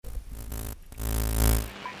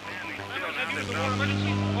use the word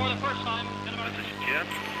emergency for the first time in about... This is Jim,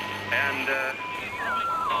 and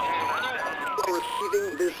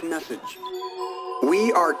Receiving this message.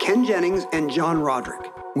 We are Ken Jennings and John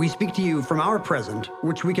Roderick. We speak to you from our present,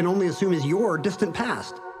 which we can only assume is your distant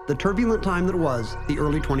past, the turbulent time that was the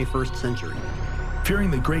early 21st century.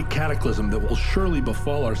 Fearing the great cataclysm that will surely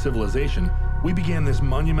befall our civilization, we began this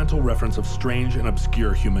monumental reference of strange and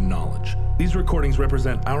obscure human knowledge. These recordings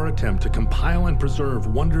represent our attempt to compile and preserve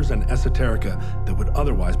wonders and esoterica that would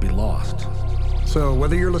otherwise be lost. So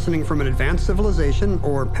whether you're listening from an advanced civilization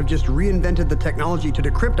or have just reinvented the technology to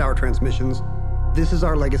decrypt our transmissions, this is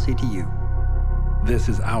our legacy to you. This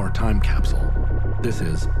is our time capsule. This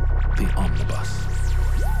is the Omnibus.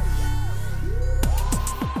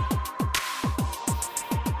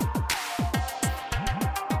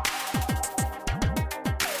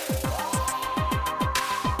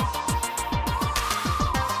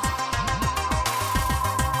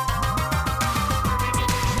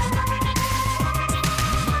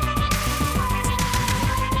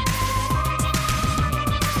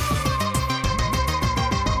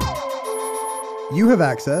 You have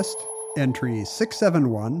accessed entry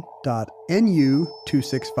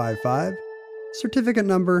 671.NU2655, certificate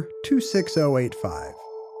number 26085.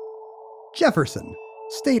 Jefferson,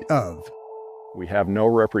 state of. We have no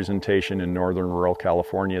representation in northern rural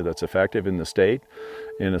California that's effective in the state.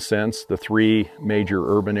 In a sense, the three major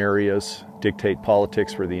urban areas dictate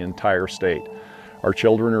politics for the entire state. Our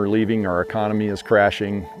children are leaving, our economy is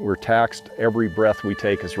crashing, we're taxed, every breath we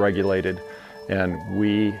take is regulated, and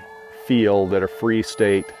we feel that a free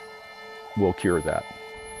state will cure that.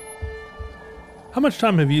 How much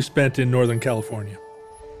time have you spent in Northern California?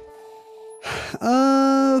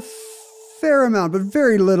 Fair amount, but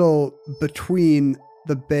very little between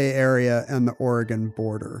the Bay Area and the Oregon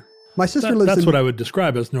border. My sister lives That's in... what I would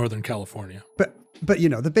describe as Northern California. But you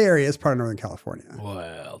know, the Bay Area is part of Northern California.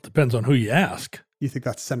 Well, it depends on who you ask. You think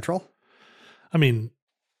that's central? I mean,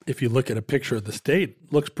 if you look at a picture of the state,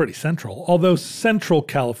 it looks pretty central. Although Central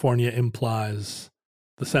California implies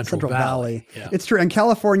the Central Valley. Yeah. It's true. And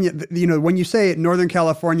California, you know, when you say Northern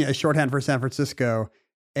California is shorthand for San Francisco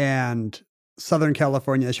and Southern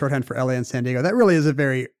California is shorthand for LA and San Diego, that really is a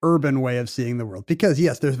very urban way of seeing the world. Because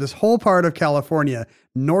yes, there's this whole part of California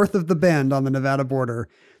north of the Bend on the Nevada border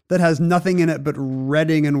that has nothing in it but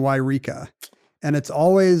Redding and Wairika. And it's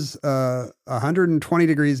always 120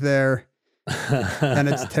 degrees there. And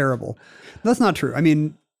it's terrible. That's not true. I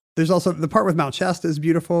mean, there's also the part with Mount Shasta is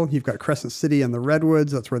beautiful. You've got Crescent City and the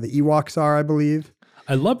Redwoods. That's where the Ewoks are, I believe.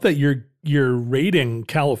 I love that you're rating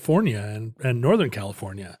California and Northern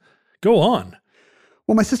California. Go on.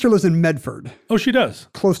 Well, my sister lives in Medford. Oh, she does?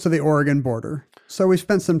 Close to the Oregon border. So we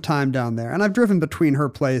spent some time down there. And I've driven between her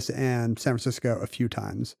place and San Francisco a few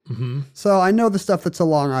times. Mm-hmm. So I know the stuff that's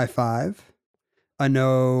along I-5. I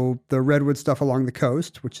know the redwood stuff along the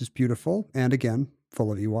coast, which is beautiful. And again,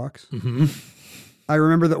 full of Ewoks. Mm-hmm. I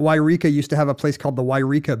remember that Wairika used to have a place called the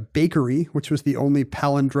Wairika Bakery, which was the only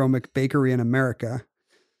palindromic bakery in America.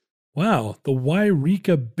 Wow. The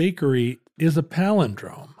Wairika Bakery is a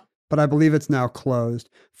palindrome. But I believe it's now closed.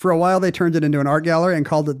 For a while, they turned it into an art gallery and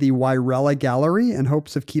called it the Wairella Gallery in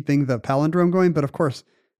hopes of keeping the palindrome going. But of course,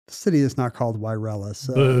 the city is not called Wairella.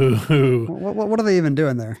 So what are they even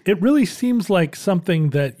doing there? It really seems like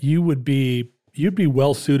something that you'd be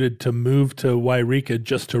well suited to move to Wairika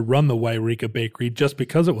just to run the Wairika Bakery just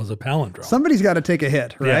because it was a palindrome. Somebody's got to take a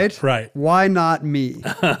hit, right? Yeah, right. Why not me?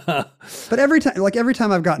 But every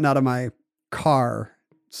time I've gotten out of my car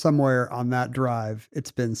somewhere on that drive,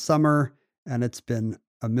 it's been summer and it's been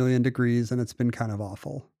 1,000,000 degrees and it's been kind of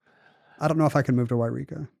awful. I don't know if I can move to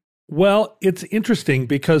Wairika. Well, it's interesting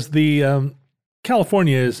because the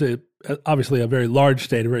California is obviously a very large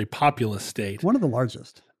state, a very populous state. One of the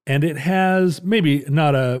largest. And it has maybe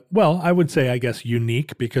not I would say, I guess,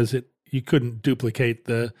 unique because you couldn't duplicate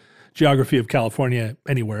the geography of California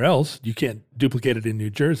anywhere else. You can't duplicate it in New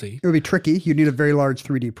Jersey. It would be tricky. You'd need a very large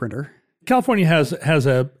 3D printer. California has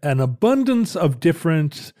an abundance of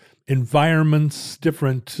different environments,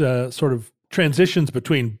 different sort of transitions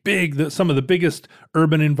between some of the biggest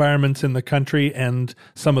urban environments in the country and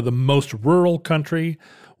some of the most rural country,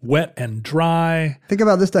 wet and dry. Think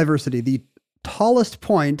about this diversity. The tallest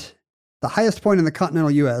point, the highest point in the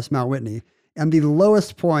continental U.S., Mount Whitney, and the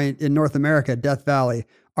lowest point in North America, Death Valley,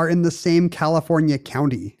 are in the same California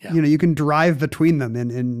county. Yeah. You know, you can drive between them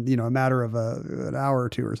in a matter of an hour or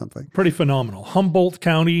two or something. Pretty phenomenal. Humboldt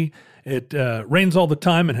County, it rains all the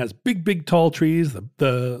time and has big, tall trees.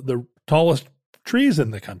 The tallest trees in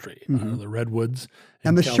the country are the redwoods.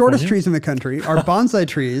 And the California. shortest trees in the country are bonsai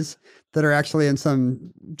trees that are actually in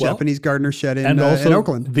some Japanese gardener shed in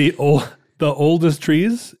Oakland. The the oldest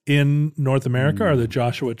trees in North America are the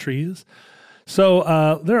Joshua trees.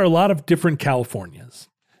 So there are a lot of different Californias.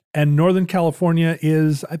 And Northern California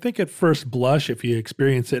is, I think at first blush, if you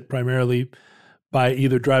experience it primarily by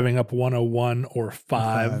either driving up 101 or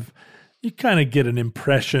 5, you kind of get an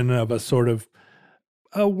impression of a sort of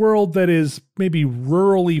a world that is maybe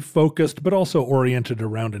rurally focused, but also oriented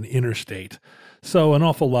around an interstate. So an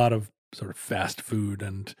awful lot of sort of fast food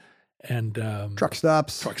and truck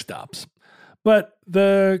stops. But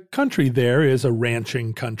the country there is a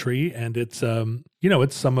ranching country, and it's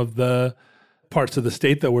it's some of the parts of the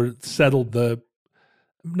state that were settled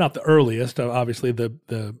not the earliest. Obviously,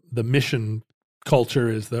 the mission culture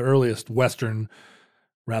is the earliest Western,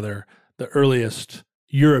 rather the earliest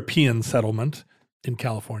European settlement in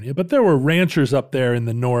California. But there were ranchers up there in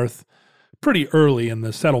the north pretty early in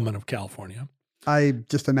the settlement of California. I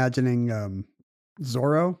just imagining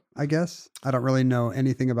Zorro, I guess. I don't really know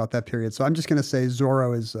anything about that period. So I'm just going to say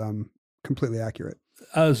Zorro is completely accurate.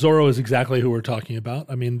 Zorro is exactly who we're talking about.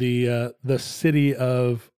 I mean, the city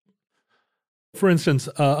of, for instance,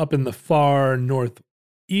 up in the far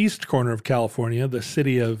northeast corner of California, the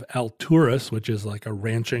city of Alturas, which is like a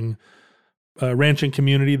ranching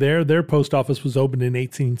community there, their post office was opened in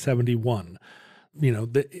 1871.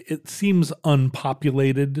 It seems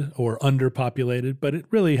unpopulated or underpopulated, but it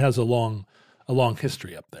really has a long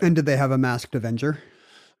history up there. And did they have a masked Avenger?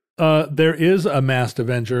 There is a masked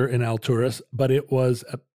Avenger in Alturas, but it was,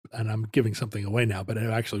 and I'm giving something away now, but it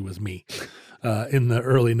actually was me. In the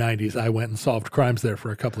early 90s, I went and solved crimes there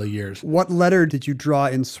for a couple of years. What letter did you draw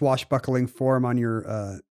in swashbuckling form on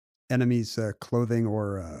your enemy's clothing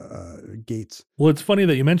or gates? Well, it's funny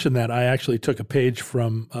that you mentioned that. I actually took a page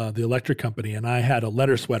from the electric company, and I had a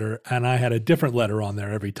letter sweater, and I had a different letter on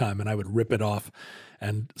there every time, and I would rip it off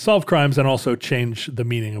and solve crimes and also change the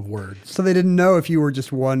meaning of words. So they didn't know if you were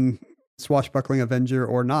just one swashbuckling Avenger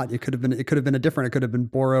or not. It could have been a different. It could have been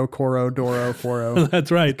Boro, Coro, Doro, Foro. That's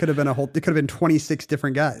right. It could have been 26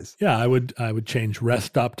 different guys. Yeah, I would change rest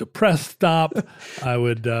stop to press stop. I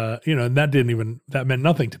would, and that meant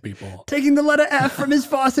nothing to people. Taking the letter F from his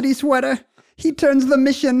varsity sweater, he turns the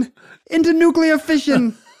mission into nuclear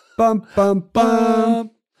fission. Bum, bum, bum.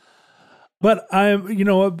 But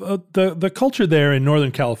the culture there in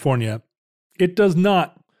Northern California, it does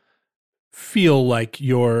not feel like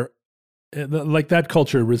that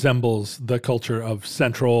culture resembles the culture of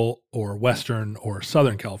Central or Western or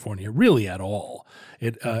Southern California really at all.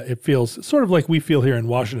 It feels sort of like we feel here in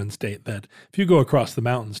Washington State, that if you go across the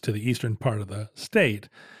mountains to the eastern part of the state,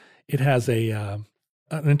 it has an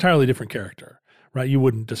entirely different character, right? You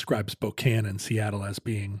wouldn't describe Spokane and Seattle as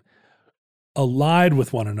being allied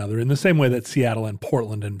with one another in the same way that Seattle and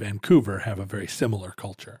Portland and Vancouver have a very similar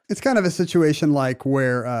culture. It's kind of a situation like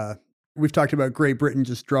where we've talked about Great Britain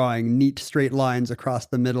just drawing neat straight lines across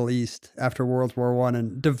the Middle East after World War I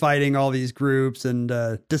and dividing all these groups and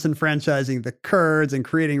disenfranchising the Kurds and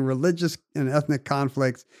creating religious and ethnic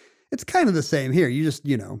conflicts. It's kind of the same here. You just,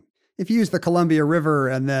 if you use the Columbia River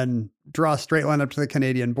and then draw a straight line up to the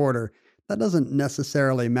Canadian border, that doesn't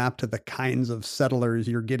necessarily map to the kinds of settlers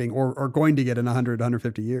you're getting or going to get in 100,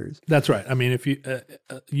 150 years. That's right. I mean, if you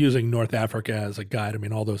using North Africa as a guide, I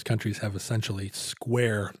mean, all those countries have essentially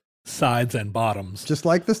square sides and bottoms. Just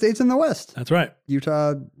like the states in the West. That's right.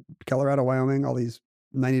 Utah, Colorado, Wyoming, all these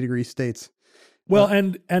 90-degree states. Well,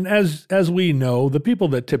 and as we know, the people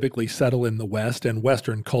that typically settle in the West and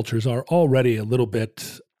Western cultures are already a little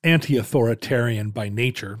bit anti-authoritarian by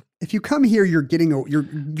nature. If you come here, you're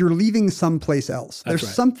leaving someplace else. There's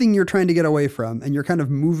something you're trying to get away from, and you're kind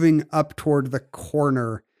of moving up toward the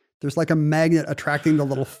corner. There's like a magnet attracting the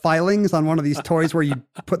little filings on one of these toys where you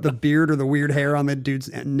put the beard or the weird hair on the dude's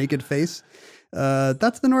naked face.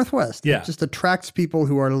 That's the Northwest. Yeah. It just attracts people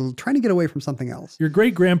who are trying to get away from something else. Your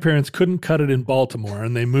great-grandparents couldn't cut it in Baltimore,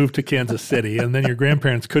 and they moved to Kansas City. And then your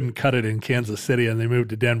grandparents couldn't cut it in Kansas City, and they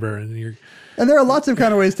moved to Denver. And there are lots of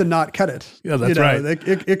kind of ways to not cut it. Yeah, that's right.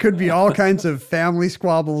 It could be all kinds of family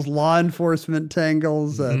squabbles, law enforcement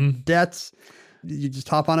tangles, debts. You just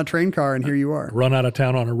hop on a train car and here you are. Run out of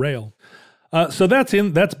town on a rail. So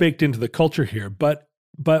that's baked into the culture here. But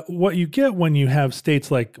what you get when you have states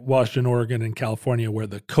like Washington, Oregon, and California, where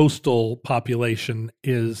the coastal population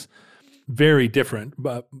is very different,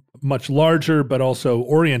 but much larger, but also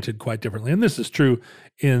oriented quite differently. And this is true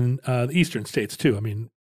in the eastern states too. I mean,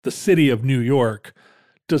 the city of New York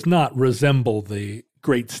does not resemble the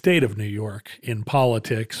great state of New York in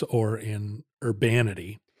politics or in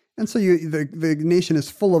urbanity. And so the nation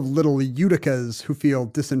is full of little Uticas who feel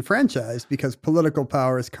disenfranchised because political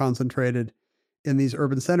power is concentrated in these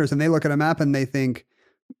urban centers. And they look at a map and they think,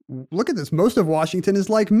 look at this. Most of Washington is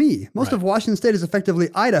like me. Most Right. of Washington state is effectively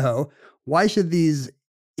Idaho. Why should these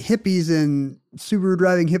hippies and Subaru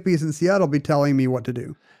driving hippies in Seattle be telling me what to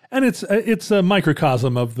do? And it's a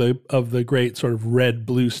microcosm of the great sort of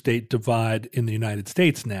red-blue state divide in the United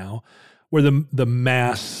States now, where the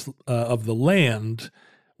mass of the land,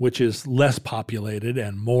 which is less populated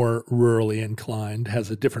and more rurally inclined,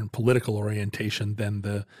 has a different political orientation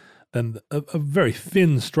than a very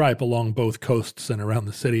thin stripe along both coasts and around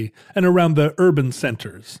the city and around the urban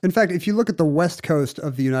centers. In fact, if you look at the west coast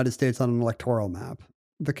of the United States on an electoral map,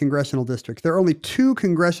 the congressional districts, there are only 2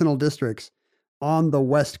 congressional districts on the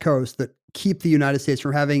west coast that keep the United States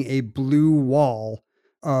from having a blue wall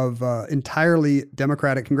of entirely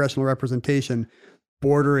Democratic congressional representation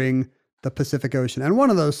bordering the Pacific Ocean. And one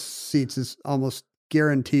of those seats is almost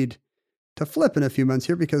guaranteed to flip in a few months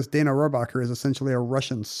here because Dana Rohrabacher is essentially a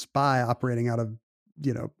Russian spy operating out of,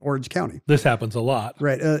 Orange County. This happens a lot.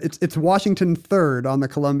 Right. It's Washington 3rd on the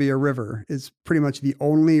Columbia River is pretty much the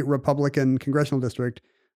only Republican congressional district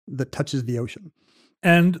that touches the ocean.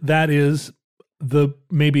 And that is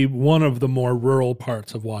maybe one of the more rural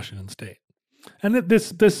parts of Washington state. And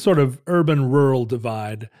this sort of urban-rural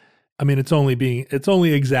divide, I mean, it's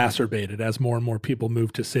only exacerbated as more and more people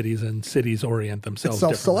move to cities and cities orient themselves. It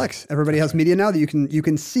self-selects. Everybody has media now that you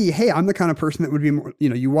can see, hey, I'm the kind of person that would be more,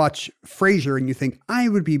 you watch Frasier and you think, I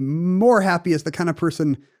would be more happy as the kind of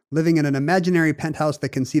person living in an imaginary penthouse that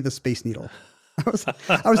can see the Space Needle.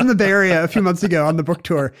 I was in the Bay Area a few months ago on the book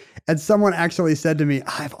tour, and someone actually said to me,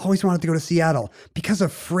 I've always wanted to go to Seattle because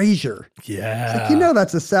of Frasier. Yeah. It's like,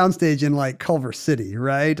 that's a soundstage in like Culver City,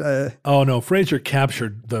 right? Oh no, Frasier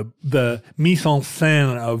captured the mise en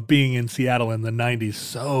scène of being in Seattle in the 90s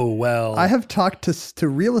so well. I have talked to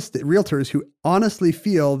real estate realtors who honestly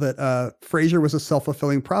feel that Frasier was a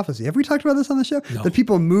self-fulfilling prophecy. Have we talked about this on the show? No. That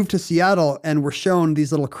people moved to Seattle and were shown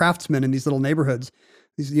these little craftsmen in these little neighborhoods,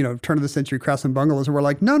 these, turn of the century craftsman bungalows, and we're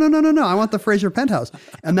like, no, I want the Frasier penthouse.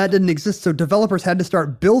 And that didn't exist. So developers had to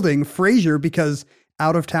start building Frasier because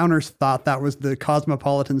out-of-towners thought that was the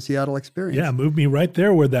cosmopolitan Seattle experience. Yeah, move me right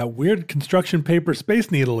there where that weird construction paper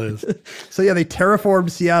Space Needle is. So yeah, they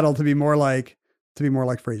terraformed Seattle to be more like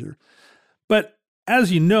Frasier. But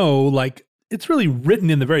as you know, like it's really written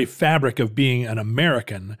in the very fabric of being an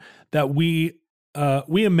American that we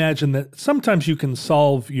imagine that sometimes you can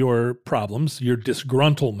solve your problems, your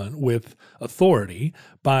disgruntlement with authority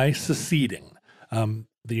by seceding.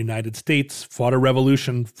 The United States fought a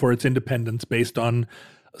revolution for its independence based on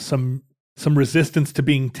some resistance to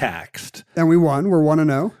being taxed. And we won. We're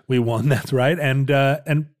 1-0. We won, that's right. And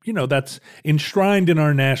that's enshrined in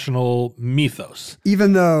our national mythos.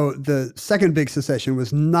 Even though the second big secession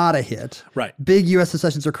was not a hit. Right. Big U.S.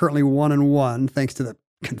 secessions are currently 1-1 thanks to the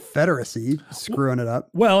Confederacy screwing it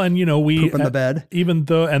up. Well, and we poop in the bed. Even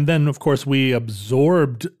though, and then of course we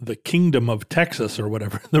absorbed the Kingdom of Texas or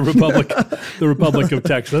whatever, the Republic of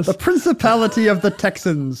Texas, the Principality of the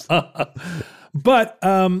Texans. But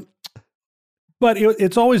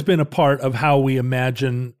it's always been a part of how we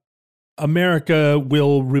imagine America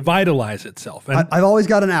will revitalize itself. And I've always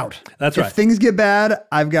got an out. That's right. If things get bad,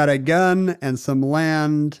 I've got a gun and some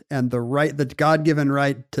land and the God-given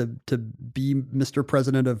right to be Mr.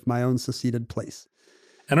 President of my own seceded place.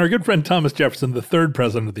 And our good friend Thomas Jefferson, the 3rd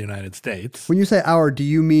president of the United States. When you say our, do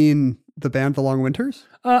you mean the band The Long Winters?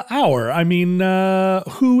 I mean,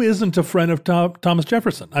 who isn't a friend of Thomas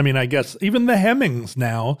Jefferson? I mean, I guess even the Hemmings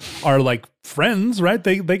now are like friends, right?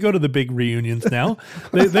 They go to the big reunions now.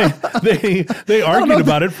 They argued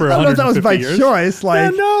about it for 150 years. I don't know if that was by choice.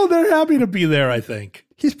 No, they're happy to be there, I think.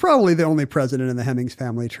 He's probably the only president in the Hemmings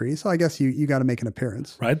family tree, so I guess you got to make an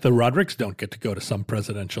appearance. Right? The Rodericks don't get to go to some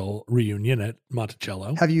presidential reunion at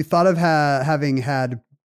Monticello. Have you thought of having had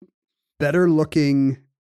better-looking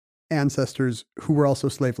ancestors who were also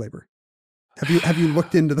slave labor? Have you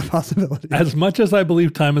looked into the possibility? As much as I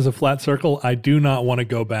believe time is a flat circle, I do not want to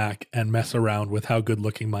go back and mess around with how good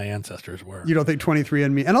looking my ancestors were. You don't think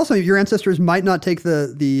 23andMe, and also your ancestors might not take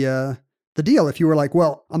the deal if you were like,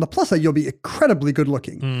 well, on the plus side, you'll be incredibly good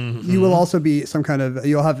looking. Mm-hmm. You will also be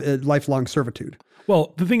you'll have a lifelong servitude.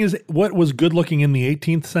 Well, the thing is, what was good looking in the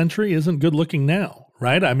 18th century isn't good looking now.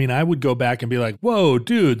 Right? I mean, I would go back and be like, whoa,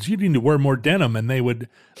 dudes, you need to wear more denim. And that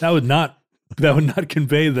would not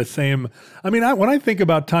convey the same. I mean, when I think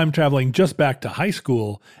about time traveling just back to high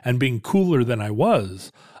school and being cooler than I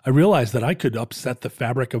was, I realized that I could upset the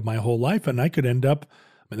fabric of my whole life and I could end up,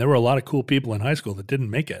 there were a lot of cool people in high school that didn't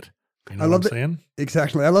make it. You know what I'm saying?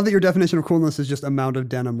 Exactly. I love that your definition of coolness is just amount of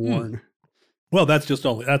denim worn. Well, that's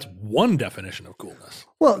one definition of coolness.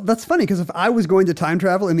 Well, that's funny because if I was going to time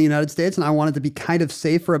travel in the United States and I wanted to be kind of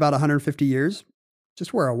safe for about 150 years,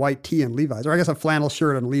 Just wear a white tee and Levi's, or I guess a flannel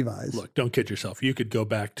shirt and Levi's. Look, don't kid yourself. You could go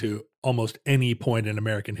back to almost any point in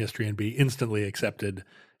American history and be instantly accepted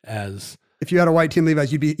as. If you had a white tee and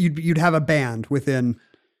Levi's, you'd have a band within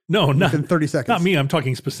 30 seconds. Not me. I'm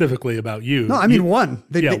talking specifically about you. No, I mean one.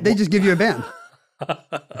 They just give you a band.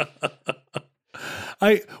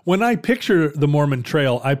 When I picture the Mormon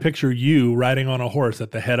Trail, I picture you riding on a horse at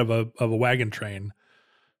the head of a wagon train,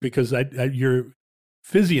 because your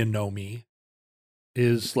physiognomy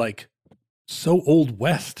is like so Old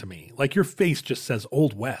West to me. Like your face just says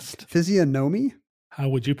Old West. Physiognomy? How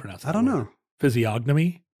would you pronounce that? I don't know.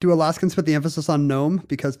 Physiognomy? Do Alaskans put the emphasis on Nome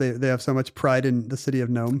because they have so much pride in the city of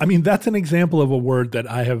Nome? I mean, that's an example of a word that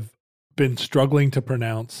I have been struggling to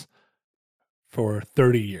pronounce for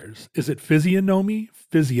 30 years. Is it physiognomy?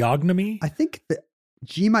 Physiognomy? I think the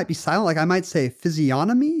G might be silent. Like I might say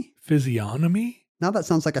physiognomy. Physiognomy? Now that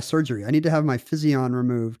sounds like a surgery. I need to have my physion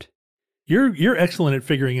removed. You're excellent at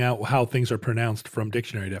figuring out how things are pronounced from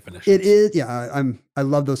dictionary definitions. It is. Yeah, I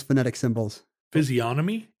love those phonetic symbols.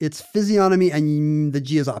 Physiognomy? It's physiognomy, and the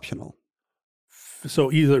G is optional.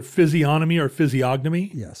 So either physiognomy or physiognomy?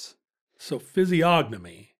 Yes. So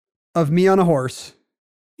physiognomy. Of me on a horse.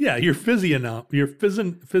 Yeah, your physiognomy.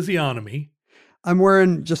 I'm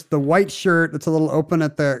wearing just the white shirt. It's a little open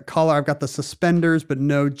at the collar. I've got the suspenders, but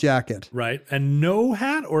no jacket. Right. And no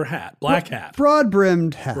hat or hat? Black hat.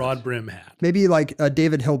 Broad-brimmed hat. Broad brim hat. Maybe like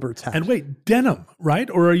David Hilbert's hat. And wait, denim, right?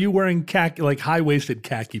 Or are you wearing khaki, like high-waisted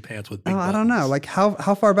khaki pants with big buttons? I don't know. Like how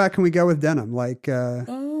far back can we go with denim? Like,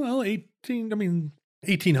 well,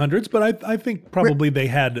 1800s, but I think probably they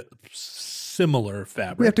had similar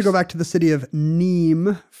fabrics. We have to go back to the city of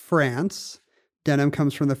Nîmes, France. Denim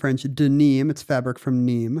comes from the French denim. It's fabric from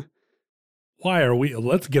Nîmes.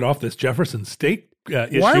 Let's get off this Jefferson State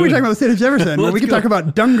issue. Why are we talking about the state of Jefferson? Well, we can talk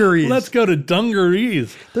about dungarees. Let's go to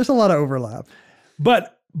dungarees. There's a lot of overlap.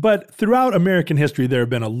 But throughout American history, there have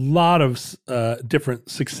been a lot of different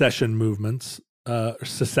secession movements,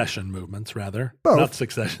 rather. Both. Not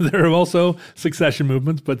succession. There are also succession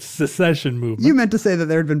movements, but secession movements. You meant to say that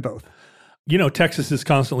there had been both. You know, Texas is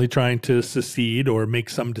constantly trying to secede or make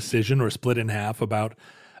some decision or split in half about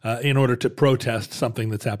in order to protest something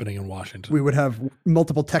that's happening in Washington. We would have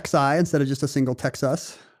multiple Texi instead of just a single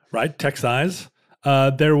Texas. Right, Texas.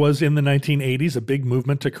 There was in the 1980s a big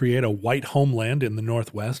movement to create a white homeland in the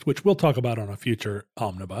Northwest, which we'll talk about on a future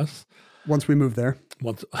omnibus. Once we move there.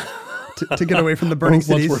 Once to get away from the burning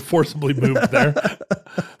cities. Once we're forcibly moved there,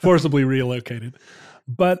 forcibly relocated.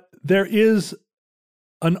 But there is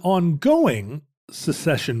an ongoing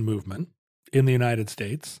secession movement in the United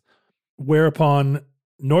States, whereupon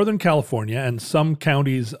Northern California and some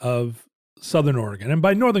counties of Southern Oregon, and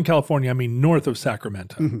by Northern California, I mean north of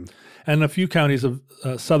Sacramento, and a few counties of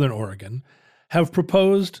Southern Oregon, have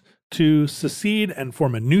proposed to secede and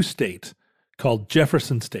form a new state called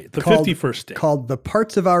Jefferson State, the 51st state. Called the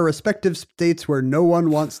parts of our respective states where no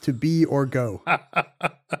one wants to be or go.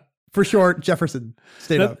 For short, Jefferson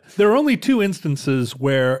State of. There are only two instances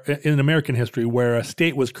where, in American history, where a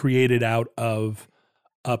state was created out of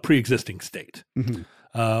a pre-existing state.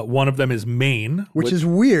 One of them is Maine. Which is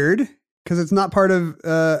weird, because it's not part of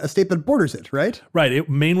a state that borders it, right? Right.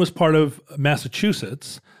 Maine was part of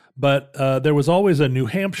Massachusetts, but there was always a New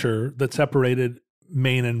Hampshire that separated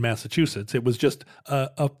Maine and Massachusetts. It was just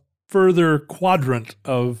a further quadrant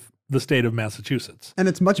of the state of Massachusetts. And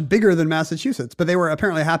it's much bigger than Massachusetts, but they were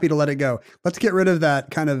apparently happy to let it go. Let's get rid of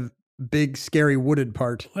that kind of big, scary, wooded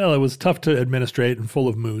part. Well, it was tough to administrate and full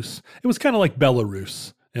of moose. It was kind of like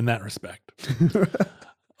Belarus in that respect. And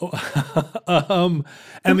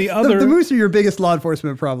the moose are your biggest law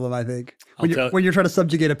enforcement problem, I think, when you're trying to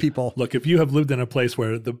subjugate a people. Look, if you have lived in a place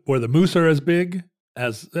where the moose are as big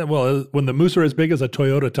as, well, when the moose are as big as a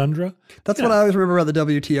Toyota Tundra. That's what I always remember about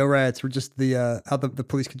the WTO riots, were just how the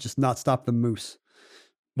police could just not stop the moose.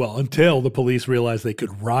 Well, until the police realized they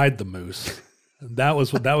could ride the moose. That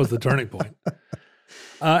was the turning point.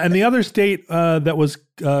 And the other state that was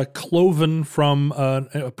cloven from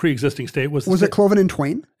a pre-existing state was it cloven in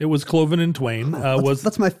twain? It was cloven in twain.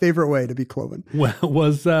 That's my favorite way to be cloven.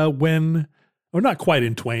 Was when, or not quite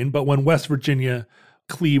in twain, but when West Virginia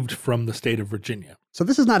cleaved from the state of Virginia. So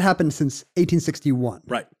this has not happened since 1861,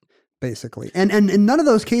 right? Basically, and in none of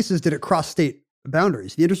those cases did it cross state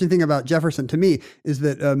boundaries. The interesting thing about Jefferson to me is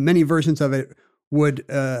that many versions of it would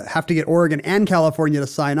have to get Oregon and California to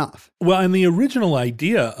sign off. Well, and the original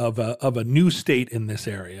idea of a new state in this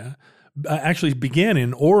area actually began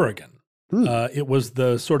in Oregon. It was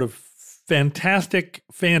the sort of fantastic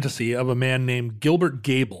fantasy of a man named Gilbert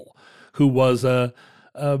Gable, who was a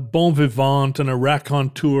bon vivant and a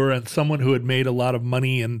raconteur and someone who had made a lot of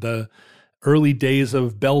money in the early days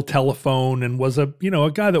of Bell Telephone and was a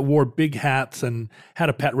guy that wore big hats and had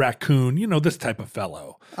a pet raccoon, this type of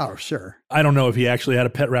fellow. Oh, sure. I don't know if he actually had a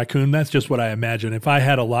pet raccoon. That's just what I imagine. If I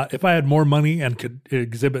had more money and could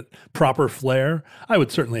exhibit proper flair, I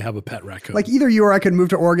would certainly have a pet raccoon. Like either you or I could move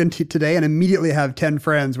to Oregon today and immediately have 10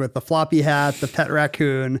 friends with the floppy hat, the pet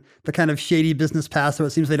raccoon, the kind of shady business pass so it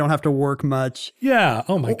seems they don't have to work much. Yeah.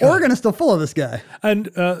 Oh my God. Oregon is still full of this guy. And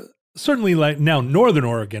certainly like now Northern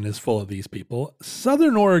Oregon is full of these people.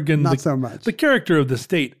 Southern Oregon, Not so much. The character of the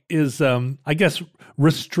state is, I guess,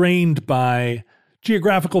 restrained by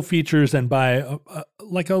geographical features and by a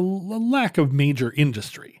lack of major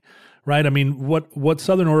industry, right? I mean, what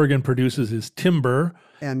Southern Oregon produces is timber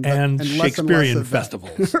and Shakespearean less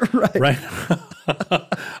festivals, right?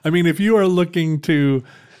 I mean, if you're looking to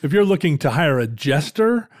hire a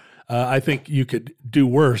jester, I think you could do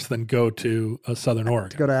worse than go to Southern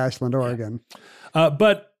Oregon. Go to Ashland, Oregon.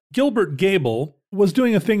 But Gilbert Gable was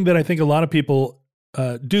doing a thing that I think a lot of people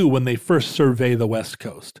do when they first survey the West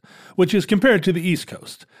Coast, which is compared to the East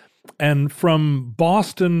Coast. And from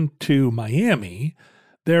Boston to Miami,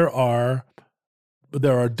 there are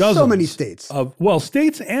dozens. So many states.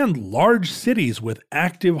 States and large cities with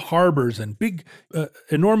active harbors and big,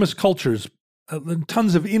 enormous cultures,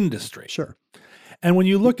 tons of industry. Sure. And when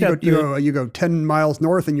you look you go 10 miles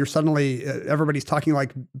north and you're suddenly, everybody's talking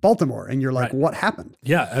like Baltimore and you're like, What happened?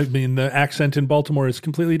 Yeah. I mean, the accent in Baltimore is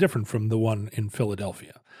completely different from the one in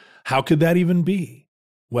Philadelphia. How could that even be?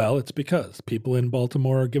 Well, it's because people in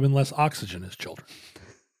Baltimore are given less oxygen as children.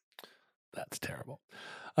 That's terrible.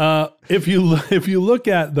 If you look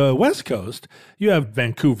at the West Coast, you have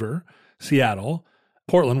Vancouver, Seattle,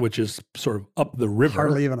 Portland, which is sort of up the river.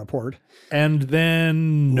 Hardly even a port. And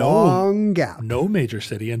then long gap. No major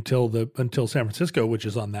city until San Francisco, which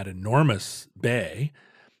is on that enormous bay.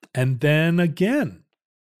 And then again,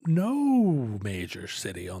 no major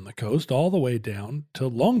city on the coast all the way down to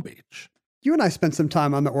Long Beach. You and I spent some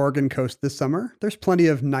time on the Oregon coast this summer. There's plenty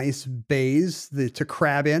of nice bays to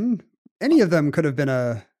crab in. Any of them could have been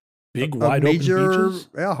a wide major, open beaches.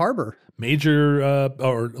 Yeah, harbor. Major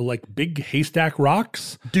or like big haystack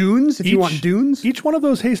rocks. Dunes, if you want dunes. Each one of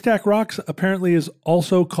those haystack rocks apparently is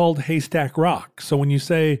also called Haystack Rock. So when you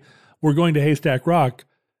say we're going to Haystack Rock,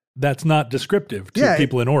 that's not descriptive to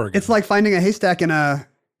people in Oregon. It's like finding a haystack in a...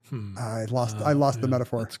 I lost the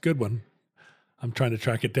metaphor. That's a good one. I'm trying to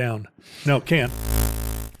track it down. No, can't.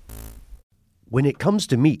 When it comes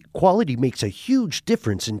to meat, quality makes a huge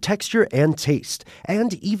difference in texture and taste.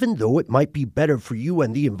 And even though it might be better for you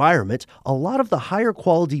and the environment, a lot of the higher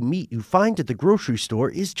quality meat you find at the grocery store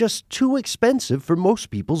is just too expensive for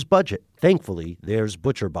most people's budget. Thankfully, there's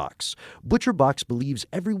ButcherBox. ButcherBox believes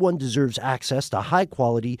everyone deserves access to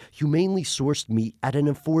high-quality, humanely sourced meat at an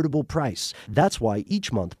affordable price. That's why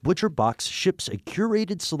each month, ButcherBox ships a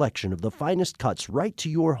curated selection of the finest cuts right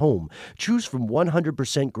to your home. Choose from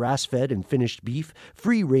 100% grass-fed and finished beef,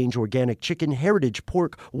 free-range organic chicken, heritage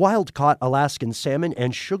pork, wild-caught Alaskan salmon,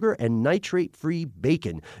 and sugar and nitrate-free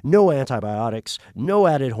bacon. No antibiotics, no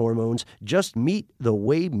added hormones, just meat the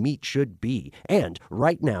way meat should be. And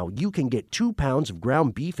right now, you can get 2 pounds of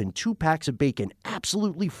ground beef and 2 packs of bacon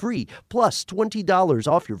absolutely free, plus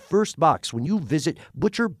 $20 off your first box when you visit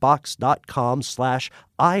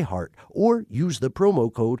butcherbox.com/iHeart or use the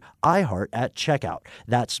promo code iHeart at checkout.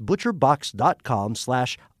 That's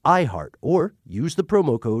butcherbox.com/iHeart or use the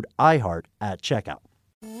promo code iHeart at checkout.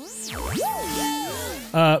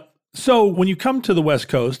 So when you come to the West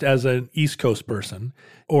Coast as an East Coast person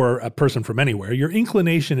or a person from anywhere, your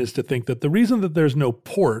inclination is to think that the reason that there's no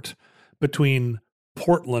port between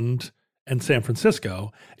Portland and San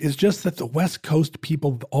Francisco is just that the West Coast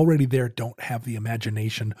people already there don't have the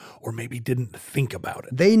imagination or maybe didn't think about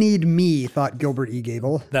it. They need me, thought Gilbert E.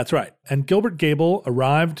 Gable. That's right. And Gilbert Gable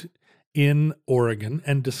arrived in Oregon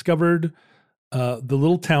and discovered the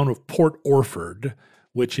little town of Port Orford,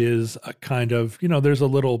 which is a kind of, there's a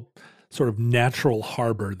little sort of natural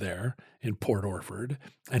harbor there in Port Orford.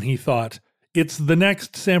 And he thought, it's the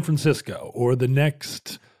next San Francisco or the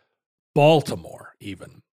next Baltimore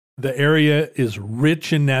even. The area is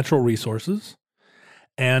rich in natural resources,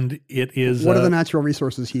 and it is... What are the natural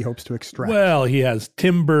resources he hopes to extract? Well, he has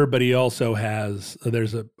timber, but he also has...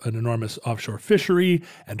 There's an enormous offshore fishery,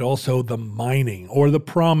 and also the mining, or the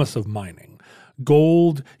promise of mining.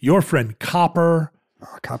 Gold, your friend copper...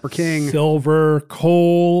 Copper King. Silver,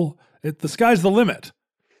 coal. The sky's the limit.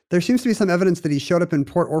 There seems to be some evidence that he showed up in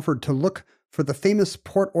Port Orford to look for the famous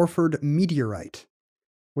Port Orford meteorite,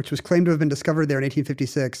 which was claimed to have been discovered there in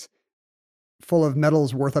 1856, full of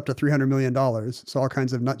metals worth up to $300 million. So all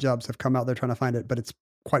kinds of nut jobs have come out there trying to find it, but it's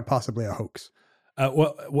quite possibly a hoax.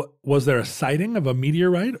 Was there a sighting of a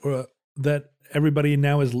meteorite, or that everybody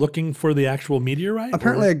now is looking for the actual meteorite?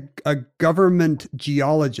 Apparently, a government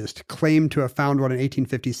geologist claimed to have found one in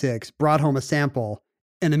 1856, brought home a sample,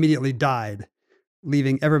 and immediately died,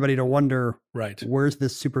 leaving everybody to wonder, right, where's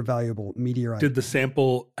this super valuable meteorite? Did the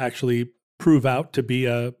sample actually prove out to be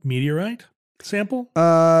a meteorite sample?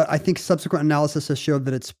 I think subsequent analysis has showed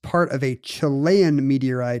that it's part of a Chilean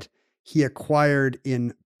meteorite he acquired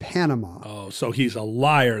in Panama. Oh, so he's a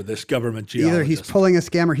liar, this government geologist. Either he's pulling a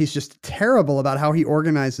scam or he's just terrible about how he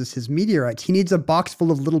organizes his meteorites. He needs a box full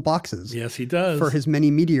of little boxes. Yes, he does. For his many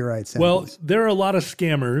meteorite samples. Well, there are a lot of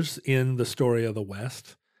scammers in the story of the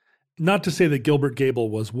West. Not to say that Gilbert Gable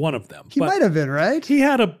was one of them. He might have been, right? He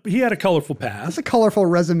had a colorful past. That's a colorful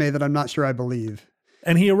resume that I'm not sure I believe.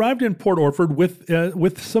 And he arrived in Port Orford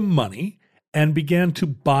with some money and began to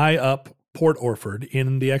buy up Port Orford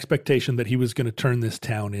in the expectation that he was going to turn this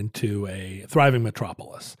town into a thriving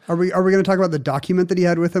metropolis. Are we going to talk about the document that he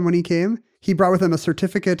had with him when he came? He brought with him a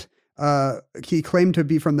certificate. He claimed to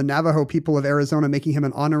be from the Navajo people of Arizona, making him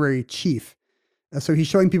an honorary chief. So he's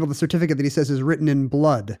showing people the certificate that he says is written in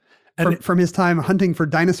blood from his time hunting for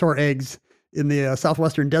dinosaur eggs in the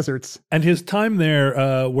southwestern deserts. And his time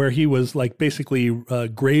there, where he was like basically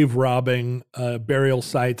grave robbing burial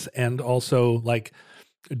sites and also like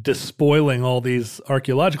despoiling all these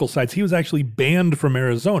archaeological sites, he was actually banned from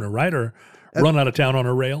Arizona, right? Or run out of town on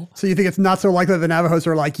a rail. So you think it's not so likely the Navajos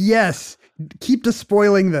are like, yes, keep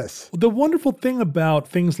despoiling this. The wonderful thing about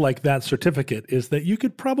things like that certificate is that you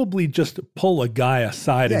could probably just pull a guy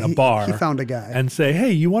aside in a bar. He found a guy. And say,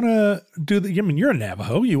 hey, you want to do the, I mean, you're a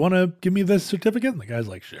Navajo. You want to give me this certificate? And the guy's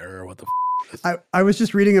like, sure, what the f***? I was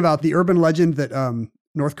just reading about the urban legend that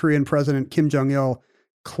North Korean President Kim Jong-il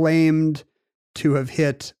claimed to have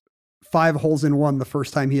hit 5 holes in one the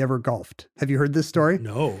first time he ever golfed. Have you heard this story?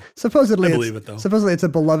 No. Supposedly, I believe it though. Supposedly it's a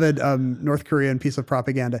beloved North Korean piece of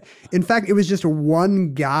propaganda. In fact, it was just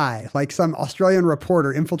one guy, like some Australian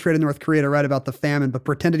reporter infiltrated North Korea to write about the famine, but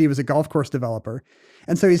pretended he was a golf course developer.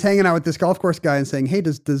 And so he's hanging out with this golf course guy and saying, hey,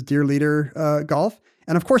 does Dear Leader golf?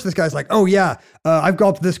 And of course this guy's like, oh yeah, I've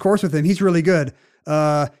golfed this course with him. He's really good.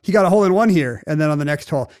 He got a hole in one here. And then on the next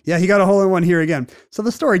hole, yeah, he got a hole in one here again. So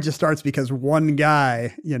the story just starts because one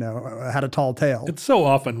guy, had a tall tale. It's so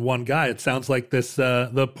often one guy. It sounds like this,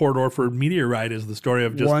 the Port Orford meteorite is the story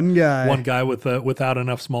of just one guy without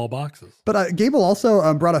enough small boxes. But Gable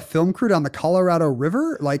also brought a film crew down the Colorado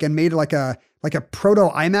River, and made like a proto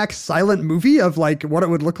IMAX silent movie of like what it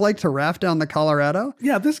would look like to raft down the Colorado.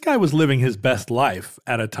 Yeah, this guy was living his best life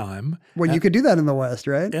at a time. Well, you could do that in the West,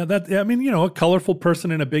 right? Yeah, a colorful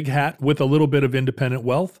person in a big hat with a little bit of independent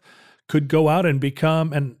wealth could go out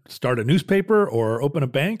and start a newspaper or open a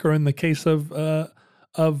bank, or in the case of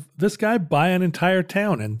this guy, buy an entire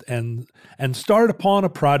town and start upon a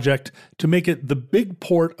project to make it the big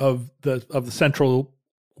port of the central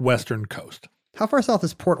western coast. How far south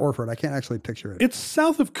is Port Orford? I can't actually picture it. It's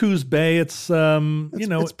south of Coos Bay. It's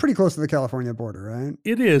pretty close to the California border, right?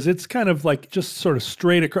 It is. It's kind of like just sort of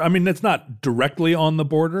straight across. I mean, it's not directly on the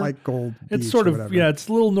border. Like Gold Beach. It's sort of, it's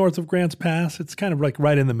a little north of Grants Pass. It's kind of like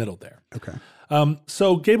right in the middle there. Okay.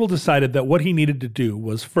 So Gable decided that what he needed to do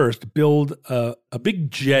was first build a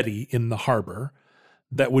big jetty in the harbor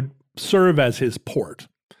that would serve as his port,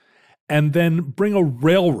 and then bring a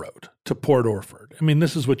railroad to Port Orford. I mean,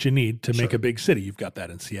 this is what you need to make a big city. You've got that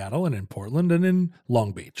in Seattle and in Portland and in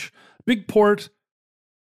Long Beach. Big port,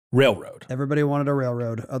 railroad. Everybody wanted a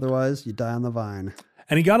railroad. Otherwise, you die on the vine.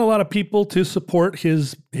 And he got a lot of people to support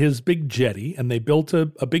his big jetty, and they built a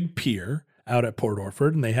big pier out at Port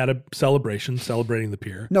Orford, and they had a celebration celebrating the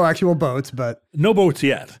pier. No actual boats, but... No boats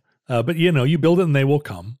yet. But, you build it and they will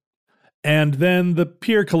come. And then the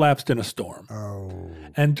pier collapsed in a storm. Oh.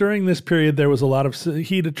 And during this period, there was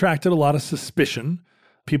he'd attracted a lot of suspicion.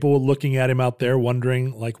 People were looking at him out there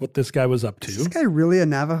wondering like what this guy was up to. Is this guy really a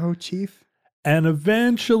Navajo chief? And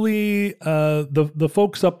eventually the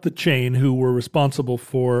folks up the chain who were responsible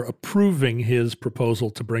for approving his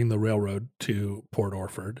proposal to bring the railroad to Port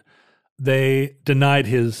Orford, they denied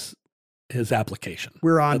his application.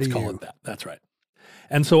 We're on to you. Let's call it that. That's right.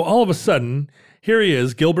 And so all of a sudden, here he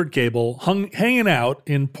is, Gilbert Gable, hanging out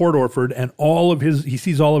in Port Orford, and he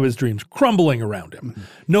sees all of his dreams crumbling around him. Mm-hmm.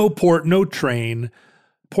 No port, no train.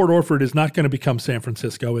 Port Orford is not going to become San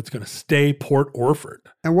Francisco. It's going to stay Port Orford.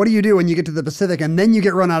 And what do you do when you get to the Pacific and then you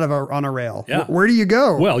get run out of on a rail? Yeah. Where do you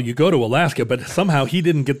go? Well, you go to Alaska, but somehow he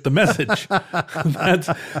didn't get the message.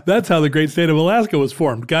 That's how the great state of Alaska was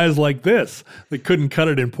formed. Guys like this that couldn't cut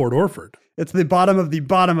it in Port Orford. It's the bottom of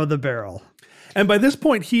the barrel. And by this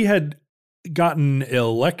point, he had gotten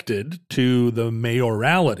elected to the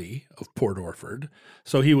mayoralty of Port Orford.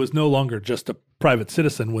 So he was no longer just a private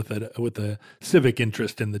citizen with a civic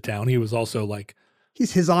interest in the town. He was also like,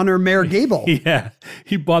 He's His Honor Mayor Gable. yeah,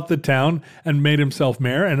 he bought the town and made himself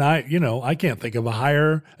mayor. And I can't think of a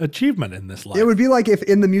higher achievement in this life. It would be like if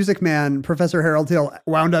in The Music Man, Professor Harold Hill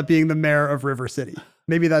wound up being the mayor of River City.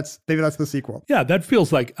 Maybe that's the sequel. Yeah, that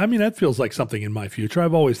feels like something in my future.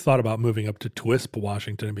 I've always thought about moving up to Twisp,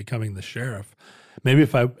 Washington, and becoming the sheriff. Maybe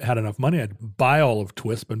if I had enough money, I'd buy all of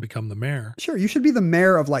Twisp and become the mayor. Sure, you should be the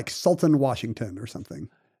mayor of like Sultan, Washington or something.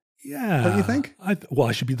 Yeah. Don't you think?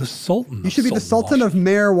 I should be the Sultan. You should be the Sultan of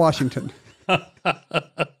Mayor Washington.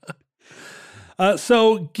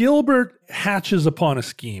 So Gilbert hatches upon a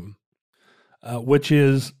scheme, which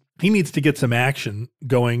is he needs to get some action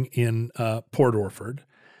going in Port Orford.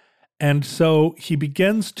 And so he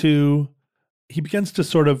begins to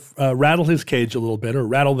sort of rattle his cage a little bit, or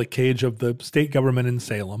rattle the cage of the state government in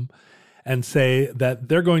Salem, and say that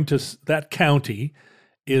that county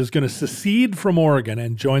is going to secede from Oregon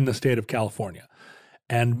and join the state of California.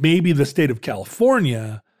 And maybe the state of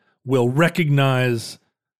California will recognize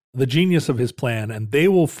the genius of his plan, and they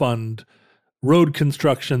will fund road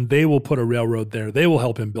construction. They will put a railroad there. They will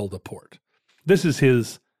help him build a port. This is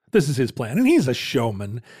his plan. And he's a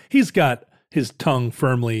showman. He's got his tongue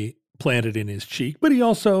firmly planted in his cheek, but he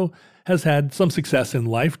also has had some success in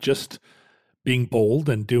life just being bold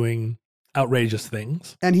and doing outrageous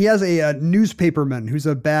things. And he has a newspaperman who's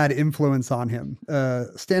a bad influence on him.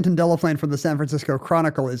 Stanton Delaplane from the San Francisco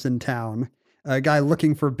Chronicle is in town, a guy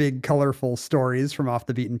looking for big, colorful stories from off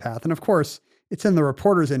the beaten path. And of course, it's in the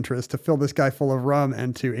reporter's interest to fill this guy full of rum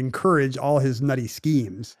and to encourage all his nutty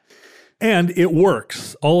schemes. And it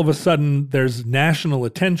works. All of a sudden, there's national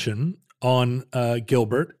attention on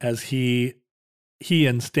Gilbert as he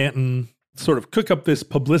and Stanton sort of cook up this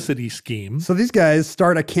publicity scheme. So these guys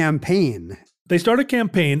start a campaign. They start a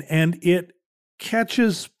campaign and it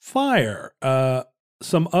catches fire.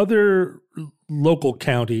 Some other local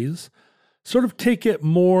counties sort of take it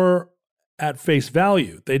more at face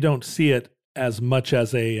value. They don't see it as much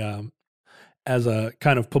as a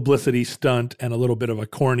kind of publicity stunt and a little bit of a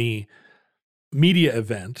corny media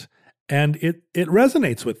event. And it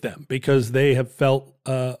resonates with them because they have felt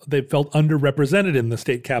underrepresented in the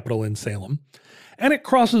state capital in Salem, and it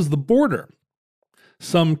crosses the border.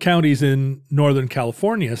 Some counties in Northern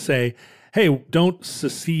California say, "Hey, don't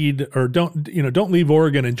secede or don't leave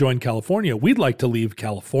Oregon and join California. We'd like to leave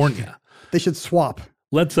California. They should swap.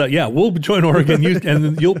 Let's we'll join Oregon,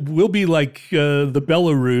 and we'll be like the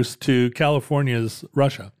Belarus to California's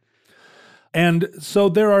Russia." And so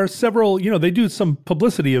there are several, they do some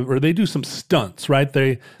publicity or they do some stunts, right?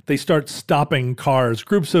 They start stopping cars.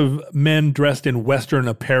 Groups of men dressed in Western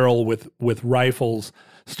apparel with rifles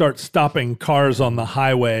start stopping cars on the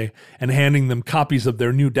highway and handing them copies of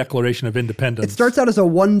their new Declaration of Independence. It starts out as a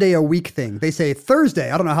 1 day a week thing. They say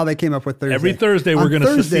Thursday. I don't know how they came up with Thursday. Every Thursday we're going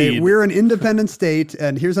to secede. We're an independent state,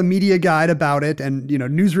 and here's a media guide about it. And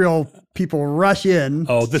newsreel people rush in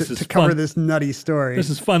to cover this nutty story.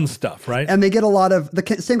 This is fun stuff, right? And they get a lot of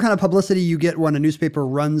the same kind of publicity you get when a newspaper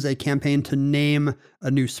runs a campaign to name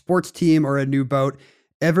a new sports team or a new boat.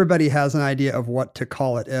 Everybody has an idea of what to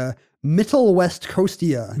call it. Mittel West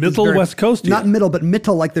Coastia. Mittel West Coastia. Not middle, but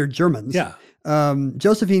Mittel like they're Germans. Yeah.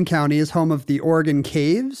 Josephine County is home of the Oregon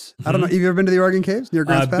Caves. Mm-hmm. I don't know. Have you ever been to the Oregon Caves near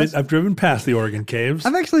Grants Pass? I've driven past the Oregon Caves.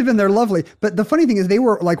 I've actually been there. Lovely. But the funny thing is they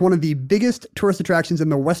were like one of the biggest tourist attractions in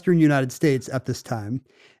the Western United States at this time.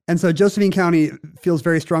 And so Josephine County feels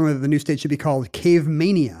very strongly that the new state should be called Cave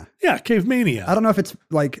Mania. Yeah, Cave Mania. I don't know if it's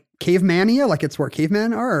like Cave Mania, like it's where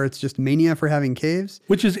cavemen are, or it's just mania for having caves.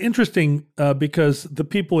 Which is interesting because the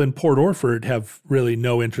people in Port Orford have really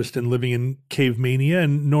no interest in living in Cave Mania,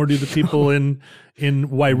 and nor do the people in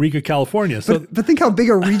Wairika, California. So, but think how big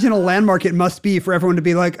a regional landmark it must be for everyone to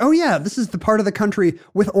be like, oh yeah, this is the part of the country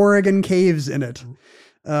with Oregon caves in it.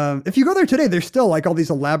 If you go there today, there's still like all these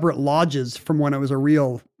elaborate lodges from when it was a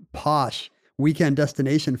real posh weekend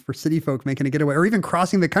destination for city folk making a getaway or even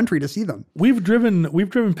crossing the country to see them. We've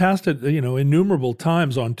driven past it, innumerable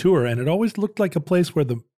times on tour, and it always looked like a place where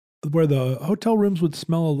the hotel rooms would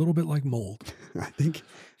smell a little bit like mold. I think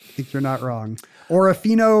you're not wrong.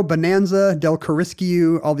 Orofino, Bonanza, Del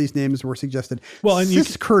Corisquiu, all these names were suggested. Well, and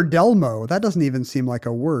Ciscordelmo, that doesn't even seem like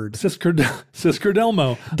a word.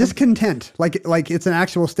 Ciscordelmo. Discontent, like it's an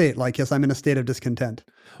actual state. Like, yes, I'm in a state of discontent,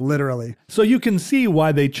 literally. So you can see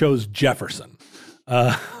why they chose Jefferson.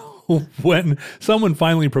 When someone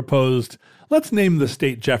finally proposed let's name the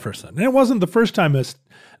state Jefferson. And it wasn't the first time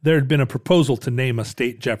there had been a proposal to name a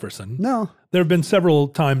state Jefferson. No. There have been several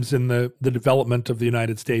times in the development of the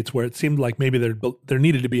United States where it seemed like maybe there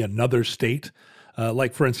needed to be another state,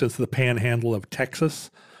 like, for instance, the Panhandle of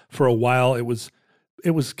Texas. For a while, it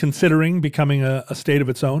was considering becoming a state of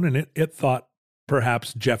its own, and it thought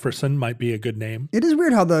perhaps Jefferson might be a good name. It is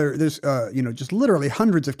weird how there's just literally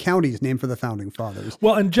hundreds of counties named for the founding fathers.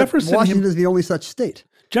 Well, and Jefferson, Washington is the only such state.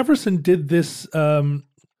 Jefferson did this.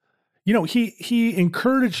 He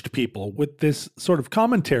encouraged people with this sort of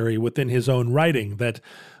commentary within his own writing that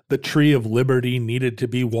the tree of liberty needed to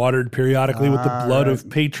be watered periodically with the blood of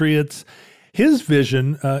patriots. His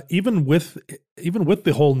vision, even with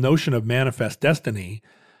the whole notion of manifest destiny,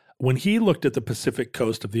 when he looked at the Pacific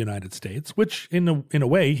coast of the United States, which in a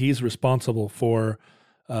way he's responsible for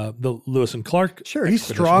the Lewis and Clark. Sure, he's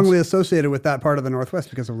strongly associated with that part of the Northwest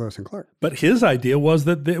because of Lewis and Clark. But his idea was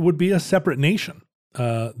that it would be a separate nation,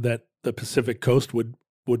 that the Pacific coast would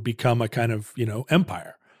become a kind of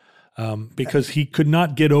empire, because he could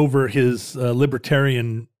not get over his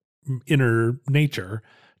libertarian inner nature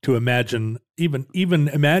to imagine even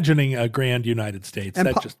imagining a grand United States. And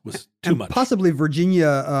that just was too much. Possibly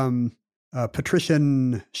Virginia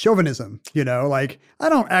patrician chauvinism, like, I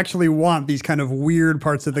don't actually want these kind of weird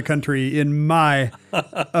parts of the country in my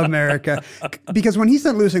America. Because when he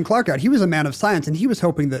sent Lewis and Clark out, he was a man of science, and he was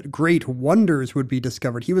hoping that great wonders would be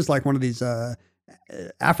discovered. He was like one of these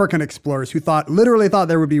African explorers who literally thought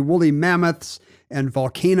there would be woolly mammoths and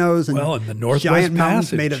volcanoes and the Northwest giant mountains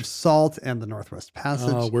Passage made of salt, and the Northwest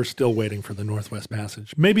Passage. Oh, we're still waiting for the Northwest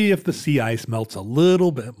Passage. Maybe if the sea ice melts a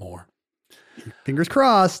little bit more. Fingers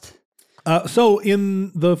crossed. So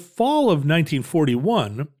in the fall of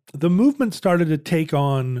 1941, the movement started to take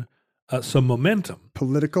on some momentum.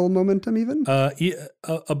 Political momentum, even?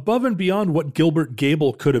 Above and beyond what Gilbert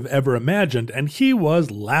Gable could have ever imagined, and he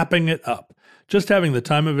was lapping it up, just having the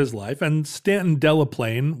time of his life. And Stanton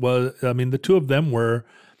Delaplane the two of them were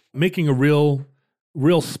making a real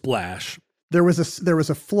splash. There was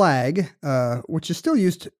a flag, which is still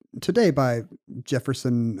used today by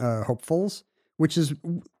Jefferson hopefuls, which is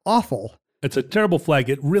awful. It's a terrible flag.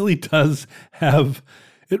 It really does have,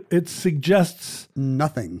 it suggests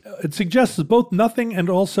nothing. It suggests both nothing and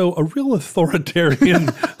also a real authoritarian,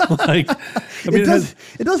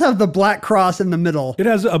 it does have the black cross in the middle. It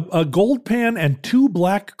has a gold pan and two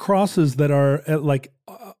black crosses that are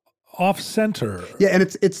off center. Yeah, and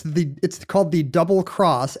it's called the double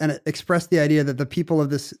cross, and it expressed the idea that the people of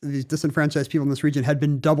these disenfranchised people in this region had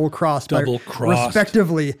been double crossed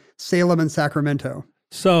respectively Salem and Sacramento.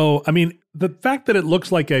 So, the fact that it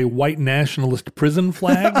looks like a white nationalist prison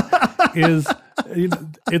flag is,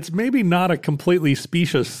 it's maybe not a completely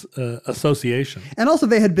specious association. And also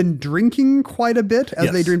they had been drinking quite a bit as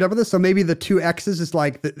Yes. they dreamed up of this. So maybe the two X's is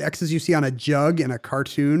like the X's you see on a jug in a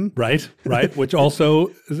cartoon. Right, which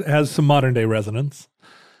also has some modern day resonance.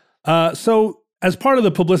 So as part of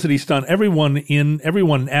the publicity stunt,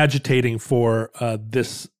 everyone agitating for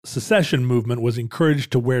this secession movement was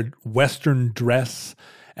encouraged to wear Western dress,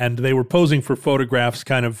 and they were posing for photographs,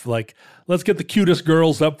 kind of like, let's get the cutest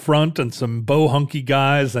girls up front and some bow-hunky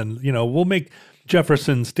guys, and we'll make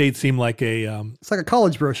Jefferson State seem like it's like a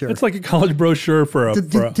college brochure. It's like a college brochure do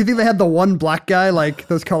you think they had the one black guy like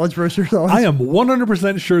those college brochures always? I am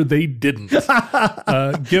 100% sure they didn't.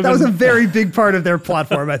 That was a very big part of their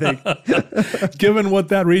platform, I think. Given what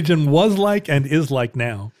that region was like and is like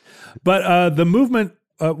now. But the movement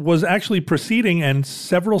was actually proceeding, and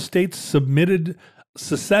several states submitted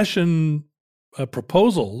secession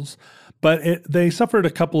proposals, but they suffered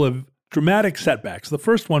a couple of dramatic setbacks. The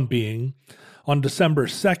first one being on December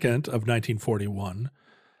 2nd of 1941,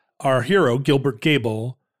 our hero, Gilbert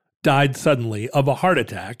Gable, died suddenly of a heart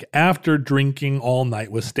attack after drinking all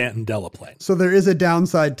night with Stanton Delaplane. So there is a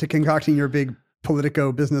downside to concocting your big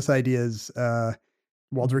politico business ideas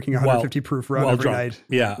while drinking 150 proof rum every drunk. night.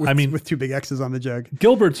 Yeah, with two big X's on the jug.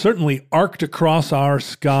 Gilbert certainly arced across our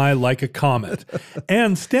sky like a comet.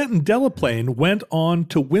 And Stanton Delaplane went on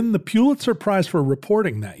to win the Pulitzer Prize for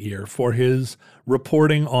reporting that year for his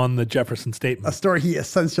reporting on the Jefferson Statement. A story he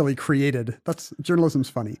essentially created. Journalism's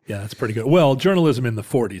funny. Yeah, that's pretty good. Well, journalism in the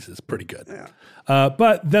 40s is pretty good. Yeah.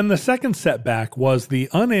 But then the second setback was the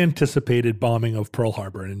unanticipated bombing of Pearl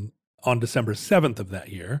Harbor on December 7th of that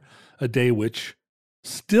year, a day which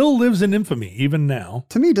still lives in infamy even now.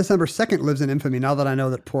 To me, December 2nd lives in infamy now that I know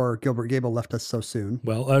that poor Gilbert Gable left us so soon.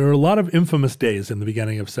 Well, there are a lot of infamous days in the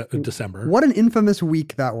beginning of December. What an infamous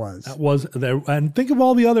week that was. That was there. And think of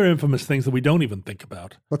all the other infamous things that we don't even think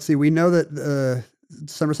about. Let's see. We know that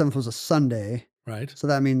December 7th was a Sunday. Right. So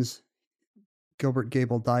that means Gilbert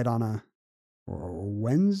Gable died on a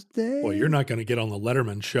Wednesday? Well, you're not going to get on the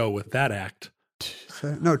Letterman show with that act.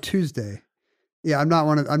 No, Tuesday. Yeah, I'm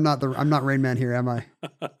not Rain Man here, am I?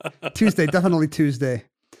 Tuesday, definitely Tuesday.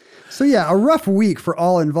 So yeah, a rough week for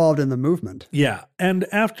all involved in the movement. Yeah, and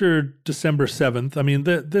after December 7th, I mean,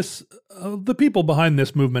 the people behind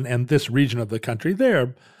this movement and this region of the country,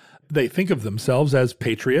 they think of themselves as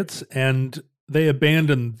patriots, and they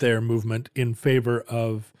abandoned their movement in favor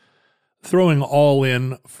of throwing all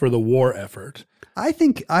in for the war effort. I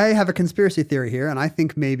think I have a conspiracy theory here, and I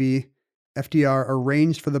think maybe FDR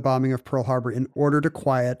arranged for the bombing of Pearl Harbor in order to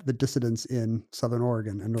quiet the dissidents in Southern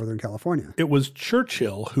Oregon and Northern California. It was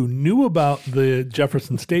Churchill who knew about the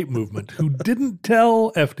Jefferson State movement, who didn't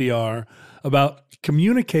tell FDR about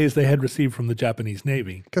communiques they had received from the Japanese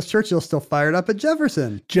Navy. Because Churchill still fired up at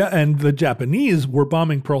Jefferson. And the Japanese were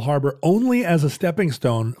bombing Pearl Harbor only as a stepping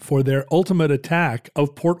stone for their ultimate attack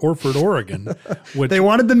of Port Orford, Oregon. Which They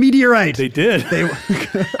wanted the meteorite. They did.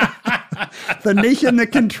 The nation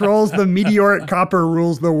that controls the meteoric copper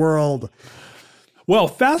rules the world. Well,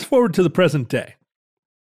 fast forward to the present day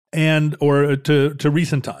or to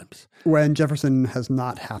recent times. When Jefferson has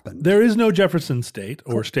not happened. There is no Jefferson State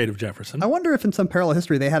or State of Jefferson. I wonder if in some parallel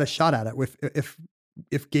history they had a shot at it with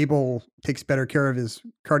if Gable takes better care of his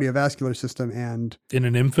cardiovascular system and in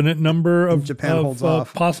an infinite number of, Japan holds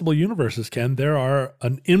off. Possible universes, Ken, there are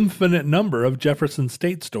an infinite number of Jefferson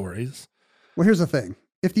State stories. Well, here's the thing.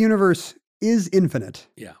 If the universe is infinite,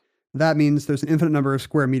 Yeah. that means there's an infinite number of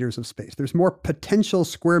square meters of space. There's more potential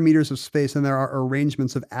square meters of space than there are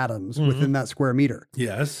arrangements of atoms within that square meter.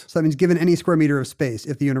 Yes. So that means given any square meter of space,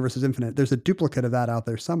 if the universe is infinite, there's a duplicate of that out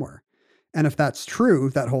there somewhere. And if that's true,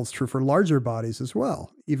 that holds true for larger bodies as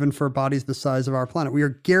well, even for bodies the size of our planet. We are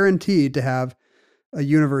guaranteed to have a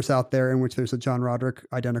universe out there in which there's a John Roderick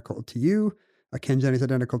identical to you, a Ken Jennings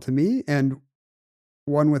identical to me, and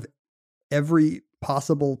one with every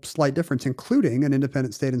possible slight difference, including an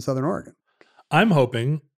independent state in Southern Oregon. I'm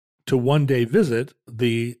hoping to one day visit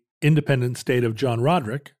the independent state of John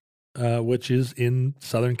Roderick, which is in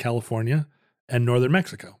Southern California and Northern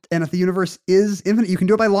Mexico. And if the universe is infinite, you can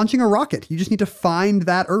do it by launching a rocket. You just need to find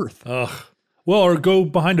that Earth. Ugh. Well, or go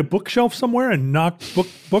behind a bookshelf somewhere and knock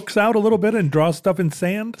books out a little bit and draw stuff in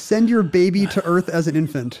sand. Send your baby to Earth as an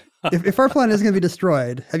infant. If our planet is going to be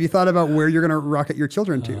destroyed, have you thought about where you're going to rocket your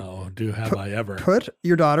children to? Oh, have I ever. Put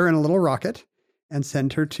your daughter in a little rocket and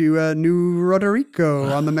send her to New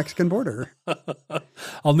Roderico on the Mexican border.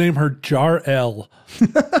 I'll name her Jar-El.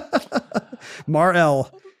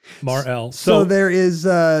 Mar-El. Mar-El. So there is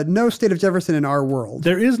no state of Jefferson in our world.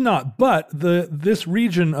 There is not, but this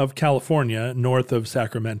region of California, north of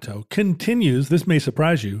Sacramento, continues, this may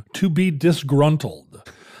surprise you, to be disgruntled.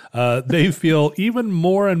 They feel even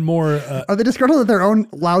more and more... Are they disgruntled at their own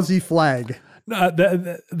lousy flag?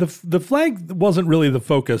 The flag wasn't really the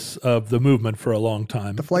focus of the movement for a long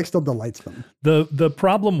time. The flag still delights them. The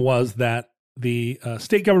problem was that the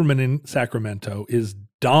state government in Sacramento is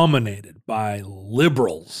dominated by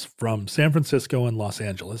liberals from San Francisco and Los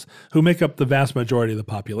Angeles, who make up the vast majority of the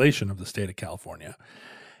population of the state of California.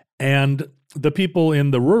 And the people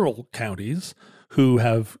in the rural counties who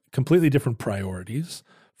have completely different priorities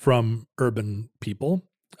from urban people,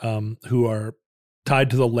 who are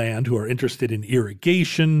tied to the land, who are interested in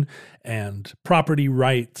irrigation and property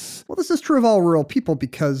rights. Well, this is true of all rural people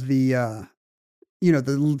because the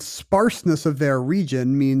sparseness of their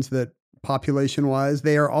region means that population-wise,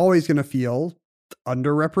 they are always going to feel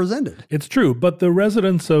underrepresented. It's true, but the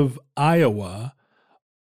residents of Iowa,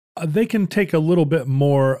 they can take a little bit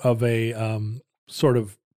more of a sort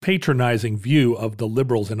of patronizing view of the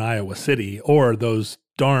liberals in Iowa City or those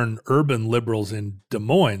darn urban liberals in Des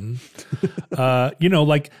Moines.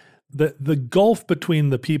 Like the gulf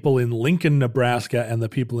between the people in Lincoln, Nebraska and the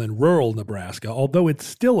people in rural Nebraska, although it's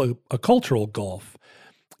still a cultural gulf,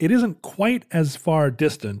 it isn't quite as far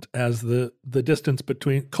distant as the distance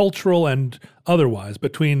between cultural and otherwise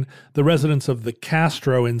between the residents of the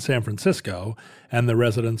Castro in San Francisco and the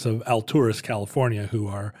residents of Alturas, California, who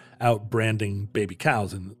are out branding baby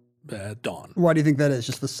cows at dawn. Why do you think that is?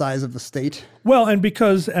 Just the size of the state? Well, and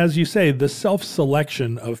because, as you say, the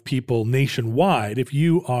self-selection of people nationwide, if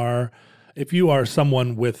you are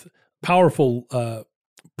someone with powerful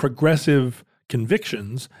progressive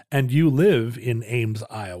convictions and you live in Ames,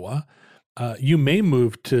 Iowa, you may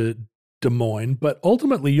move to Des Moines, but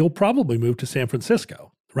ultimately you'll probably move to San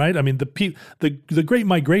Francisco, right? I mean, the great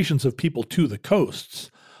migrations of people to the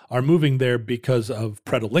coasts are moving there because of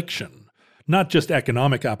predilection, not just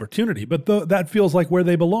economic opportunity, but that feels like where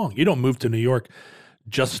they belong. You don't move to New York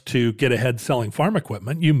just to get ahead selling farm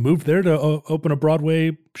equipment. You moved there to open a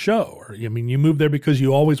Broadway show. Or, I mean, you moved there because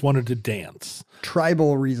you always wanted to dance.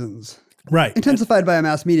 Tribal reasons. Right. Intensified by a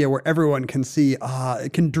mass media where everyone can see,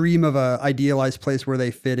 can dream of a idealized place where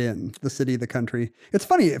they fit in, the city, the country. It's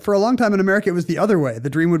funny, for a long time in America, it was the other way.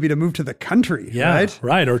 The dream would be to move to the country, Yeah, right?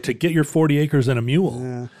 Right. Or to get your 40 acres and a mule.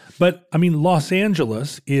 Yeah. But I mean, Los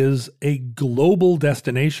Angeles is a global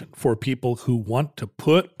destination for people who want to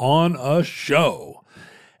put on a show.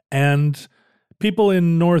 And people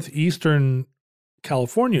in northeastern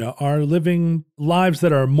California are living lives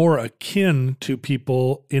that are more akin to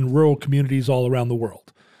people in rural communities all around the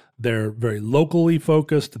world. They're very locally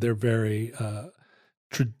focused. They're very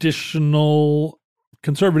traditional,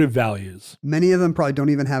 conservative values. Many of them probably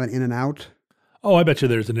don't even have an In-N-Out. Oh, I bet you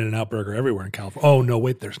there's an In-N-Out burger everywhere in California. Oh, no,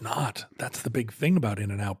 wait, there's not. That's the big thing about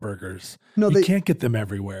In-N-Out burgers. No, you they can't get them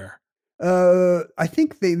everywhere. I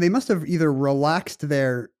think they must have either relaxed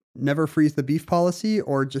their never freeze the beef policy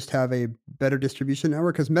or just have a better distribution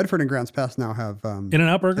network, because Medford and Grants Pass now have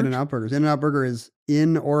In-N-Out burgers? In-N-Out burgers. In-N-Out burger is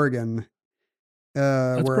in Oregon,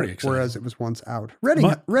 pretty exciting. whereas it was once out.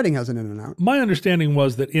 Redding has an In-N-Out. My understanding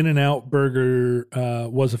was that In-N-Out Burger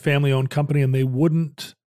was a family-owned company and they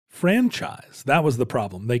wouldn't franchise. That was the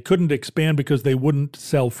problem. They couldn't expand because they wouldn't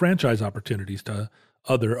sell franchise opportunities to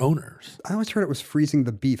other owners. I always heard it was freezing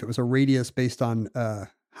the beef. It was a radius based on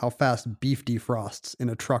how fast beef defrosts in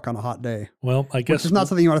a truck on a hot day. Well, I guess Which is not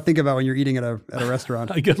something you want to think about when you're eating at a restaurant.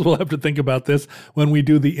 I guess we'll have to think about this when we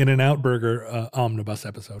do the In-N-Out Burger omnibus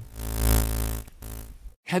episode.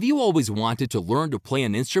 Have you always wanted to learn to play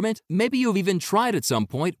an instrument? Maybe you've even tried at some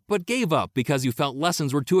point, but gave up because you felt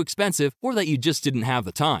lessons were too expensive or that you just didn't have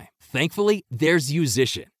the time. Thankfully, there's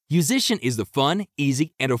Musician. Musician is the fun,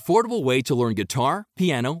 easy, and affordable way to learn guitar,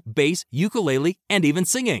 piano, bass, ukulele, and even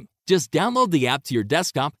singing. Just download the app to your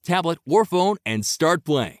desktop, tablet, or phone and start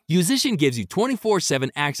playing. Musician gives you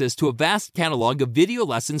 24/7 access to a vast catalog of video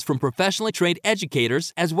lessons from professionally trained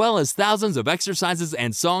educators, as well as thousands of exercises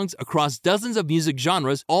and songs across dozens of music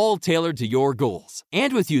genres, all tailored to your goals.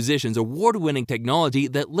 And with Musician's award-winning technology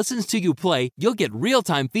that listens to you play, you'll get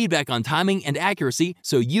real-time feedback on timing and accuracy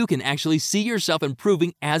so you can actually see yourself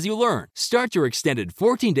improving as you learn. Start your extended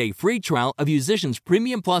 14-day free trial of Musician's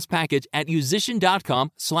Premium Plus package at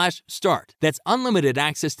musician.com/start. That's unlimited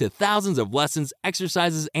access to thousands of lessons,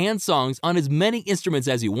 exercises, and songs on as many instruments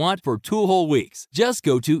as you want for 2 whole weeks. Just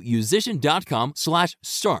go to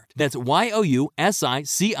musician.com/start. That's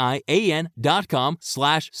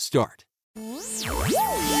YOUSICIAN.com/start.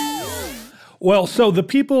 Well, so the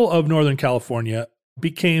people of Northern California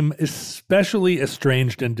became especially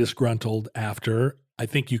estranged and disgruntled after, I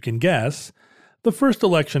think you can guess, the first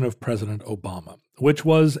election of President Obama, which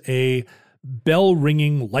was a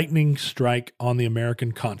bell-ringing lightning strike on the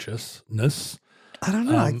American consciousness. I don't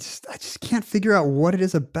know. I just can't figure out what it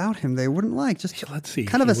is about him they wouldn't like. Just let's see.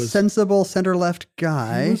 Kind of a sensible center-left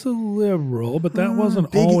guy. He was a liberal, but that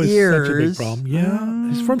wasn't big always ears. such a big problem.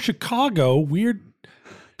 Yeah, he's from Chicago. Weird.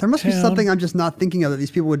 There must be town. something I'm just not thinking of that these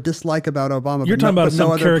people would dislike about Obama. You're talking about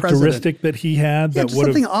some characteristic that he had that would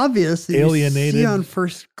something have obvious that alienated you see on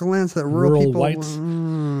first glance that rural people. Whites.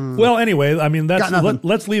 Well, anyway, I mean,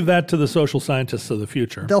 let's leave that to the social scientists of the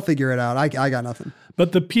future. They'll figure it out. I got nothing.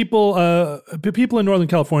 But the people in Northern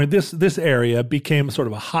California, this area became sort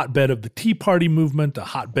of a hotbed of the Tea Party movement, a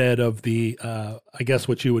hotbed of the, I guess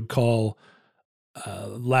what you would call,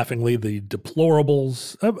 laughingly, the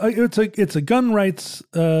deplorables. It's a gun rights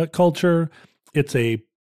culture. It's a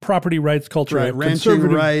property rights culture, right, a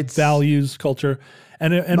conservative rights. Values culture.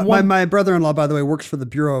 And my brother-in-law, by the way, works for the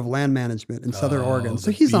Bureau of Land Management in Southern Oregon. So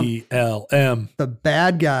he's on BLM. The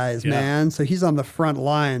bad guys, man. So he's on the front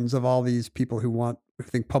lines of all these people who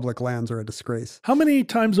think public lands are a disgrace. How many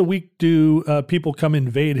times a week do people come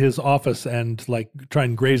invade his office and like try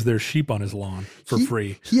and graze their sheep on his lawn for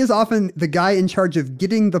free? He is often the guy in charge of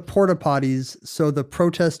getting the porta potties so the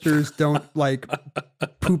protesters don't like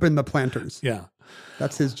poop in the planters. Yeah.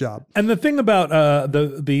 That's his job. And the thing about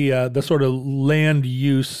the sort of land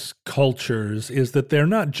use cultures is that they're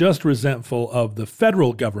not just resentful of the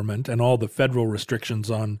federal government and all the federal restrictions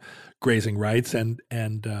on grazing rights, and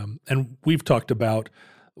we've talked about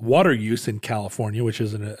water use in California, which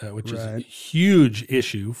is a huge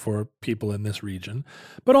issue for people in this region,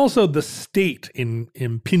 but also the state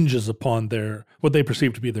impinges upon what they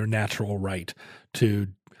perceive to be their natural right to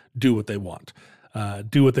do what they want.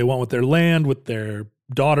 Do what they want with their land, with their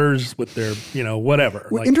daughters, with their, whatever.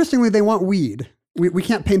 Well, interestingly, they want weed. We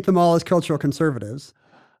can't paint them all as cultural conservatives.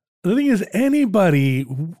 The thing is, anybody,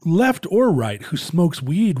 left or right, who smokes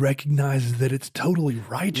weed recognizes that it's totally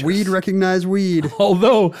righteous. Weed recognize weed.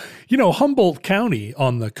 Although, Humboldt County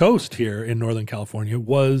on the coast here in Northern California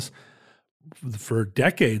was, for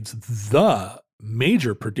decades, the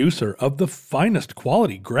major producer of the finest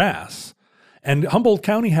quality grass. And Humboldt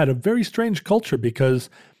County had a very strange culture because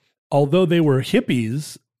although they were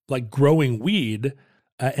hippies, like growing weed,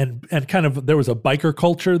 and kind of there was a biker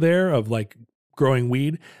culture there of like growing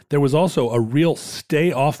weed, there was also a real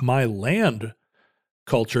stay off my land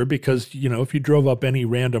culture because, if you drove up any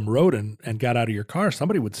random road and got out of your car,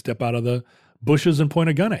 somebody would step out of the bushes and point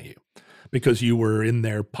a gun at you because you were in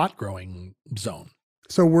their pot growing zone.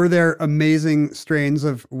 So were there amazing strains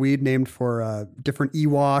of weed named for different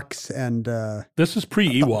Ewoks and this is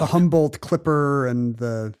pre-Ewok. The Humboldt Clipper and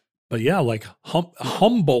the... But yeah, like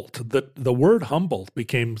Humboldt, the word Humboldt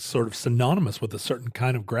became sort of synonymous with a certain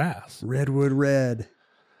kind of grass. Redwood Red.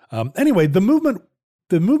 Anyway, the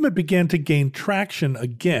movement began to gain traction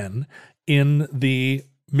again in the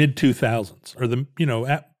mid-2000s,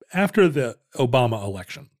 or after the Obama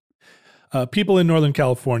election. People in Northern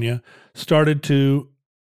California started to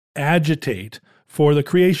agitate for the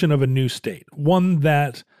creation of a new state, one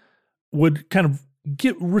that would kind of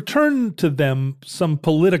return to them some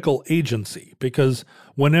political agency, because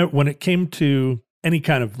when it came to any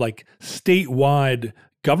kind of like statewide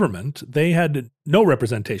government, they had no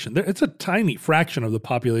representation. It's a tiny fraction of the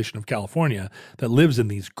population of California that lives in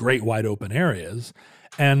these great wide open areas,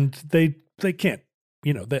 and they can't.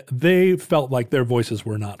 They felt like their voices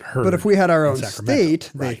were not heard. But if we had our own Sacramento,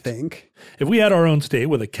 state, right. They think. If we had our own state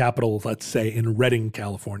with a capital, let's say in Redding,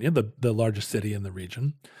 California, the largest city in the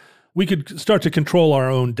region, we could start to control our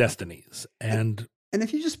own destinies. And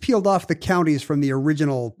if you just peeled off the counties from the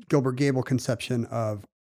original Gilbert Gable conception of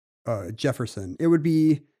Jefferson, it would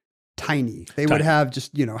be tiny. They would have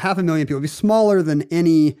just, 500,000 people. It would be smaller than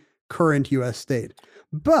any current U.S. state.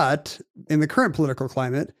 But in the current political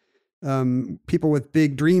climate, people with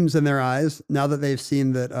big dreams in their eyes, now that they've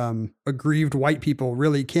seen that aggrieved white people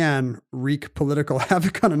really can wreak political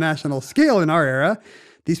havoc on a national scale in our era,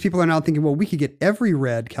 these people are now thinking, well, we could get every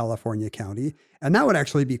red California county, and that would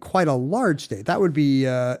actually be quite a large state. That would be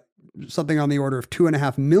something on the order of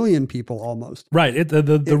 2.5 million people almost. Right.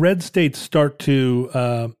 The red states start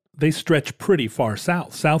to, they stretch pretty far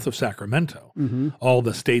south of Sacramento. Mm-hmm. All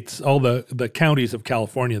the states, all the counties of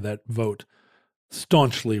California that vote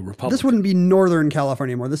staunchly Republican. This wouldn't be Northern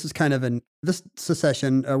California anymore. This is kind of this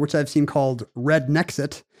secession, which I've seen called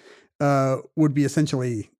Rednexit, would be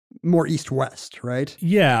essentially more east-west, right?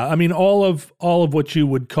 Yeah. I mean, all of what you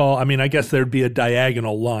would call, I guess there'd be a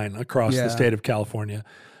diagonal line across the state of California.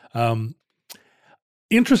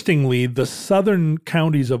 Interestingly, the southern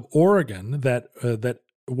counties of Oregon that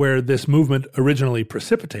where this movement originally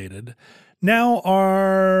precipitated now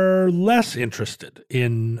are less interested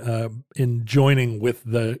in joining with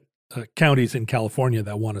the counties in California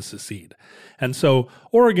that want to secede. And so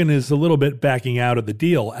Oregon is a little bit backing out of the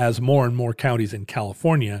deal as more and more counties in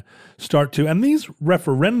California start to, and these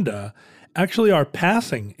referenda actually are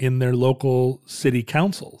passing in their local city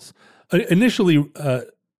councils. Initially, a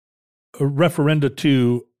referenda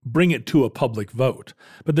to bring it to a public vote.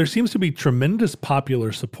 But there seems to be tremendous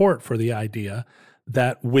popular support for the idea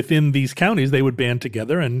that within these counties, they would band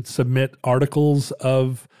together and submit articles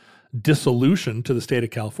of dissolution to the state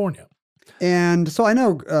of California. And so I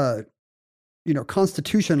know,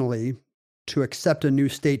 constitutionally, to accept a new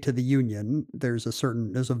state to the union, there's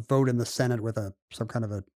a vote in the Senate with some kind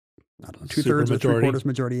of a, I don't know, 2/3 or 3/4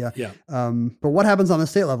 majority. Yeah. But what happens on the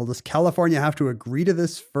state level? Does California have to agree to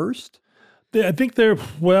this first? I think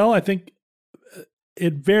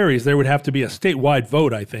it varies. There would have to be a statewide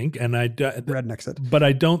vote, I think, and Rednexit. But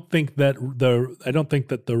I don't think that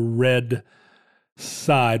the red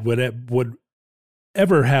side would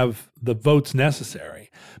ever have the votes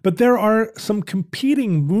necessary. But there are some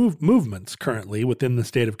competing movements currently within the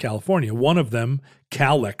state of California. One of them,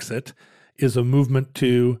 Calexit, is a movement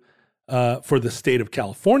for the state of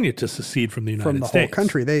California to secede from the United States. From the whole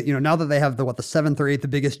country. They, now that they have the 7th or 8th, the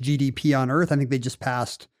biggest GDP on earth, I think they just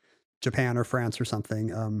passed Japan or France or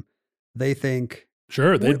something. They think...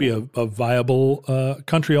 Sure, they'd be a viable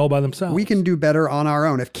country all by themselves. We can do better on our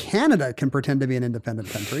own. If Canada can pretend to be an independent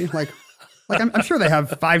country, I'm sure they have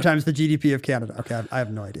 5 times the GDP of Canada. Okay, I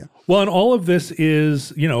have no idea. Well, and all of this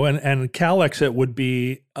is, and Calexit would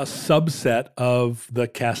be a subset of the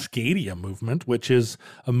Cascadia movement, which is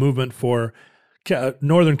a movement for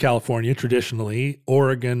Northern California, traditionally,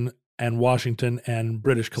 Oregon and Washington and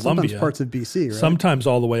British Columbia. Sometimes parts of BC, right? Sometimes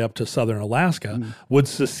all the way up to southern Alaska, would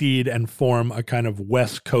secede and form a kind of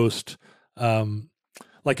West Coast,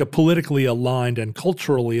 like a politically aligned and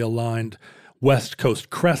culturally aligned West Coast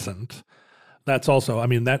crescent. That's also, I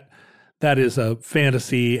mean, that is a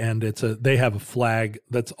fantasy, and they have a flag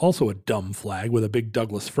that's also a dumb flag with a big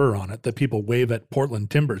Douglas fir on it that people wave at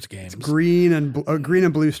Portland Timbers games. Green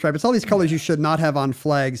and blue stripe. It's all these colors you should not have on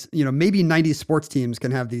flags. You know, maybe 90s sports teams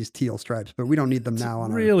can have these teal stripes, but we don't need them now.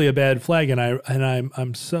 Really a bad flag, and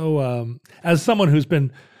I'm so as someone who's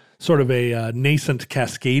been sort of a nascent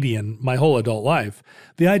Cascadian my whole adult life,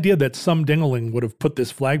 the idea that some dingaling would have put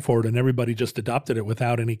this flag forward and everybody just adopted it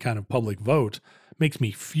without any kind of public vote makes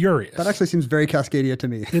me furious. That actually seems very Cascadia to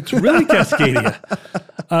me. It's really Cascadia.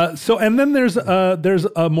 And then there's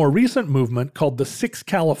a more recent movement called the Six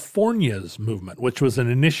Californias movement, which was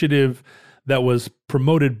an initiative that was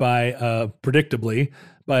promoted by, predictably,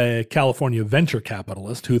 by a California venture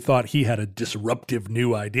capitalist who thought he had a disruptive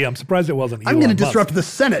new idea. I'm surprised it wasn't Elon I'm going to Musk. disrupt the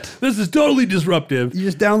Senate. This is totally disruptive. You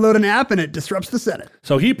just download an app and it disrupts the Senate.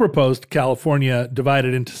 So he proposed California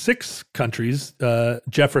divided into 6 countries,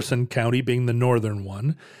 Jefferson County being the northern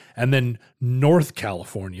one, and then North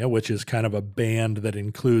California, which is kind of a band that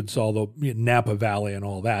includes all the Napa Valley and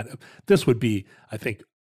all that. This would be, I think,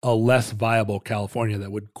 a less viable California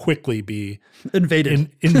that would quickly be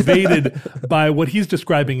invaded by what he's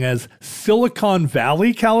describing as Silicon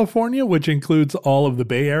Valley, California, which includes all of the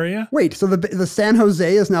Bay Area. Wait, so the San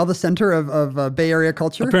Jose is now the center of Bay Area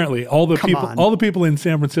culture? Apparently, all the people in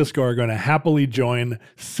San Francisco are going to happily join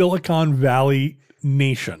Silicon Valley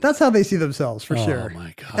Nation. That's how they see themselves, for sure. Oh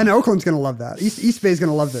my God. And Oakland's going to love that. East Bay's going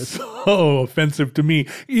to love this. So offensive to me,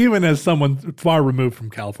 even as someone far removed from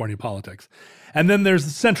California politics. And then there's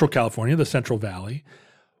Central California, the Central Valley,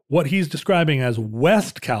 what he's describing as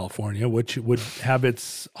West California, which would have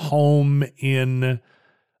its home in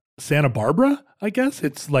Santa Barbara, I guess.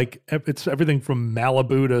 It's everything from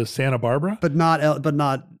Malibu to Santa Barbara. But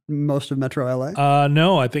not most of Metro LA?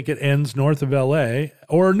 No, I think it ends north of LA.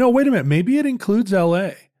 Or no, wait a minute, maybe it includes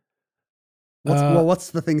LA.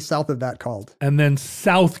 What's the thing south of that called? And then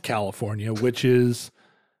South California, which is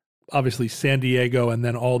obviously San Diego, and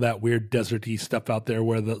then all that weird desert-y stuff out there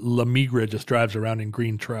where the La Migra just drives around in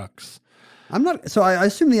green trucks. I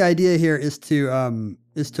assume the idea here is to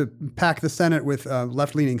pack the Senate with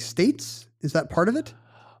left-leaning states. Is that part of it?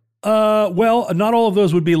 Well, not all of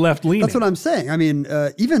those would be left-leaning. That's what I'm saying. I mean,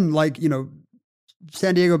 even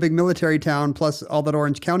San Diego, big military town, plus all that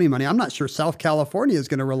Orange County money. I'm not sure South California is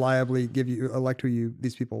going to reliably elect who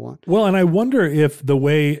these people want. Well, and I wonder if the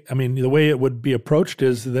way it would be approached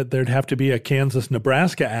is that there'd have to be a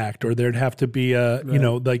Kansas-Nebraska Act, or there'd have to be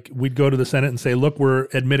we'd go to the Senate and say, look, we're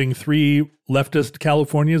admitting 3 leftist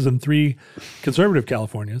Californias and 3 conservative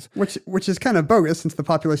Californias. Which is kind of bogus, since the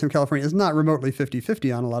population of California is not remotely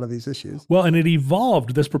 50-50 on a lot of these issues. Well, and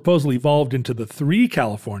this proposal evolved into the 3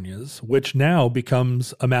 Californias, which now becomes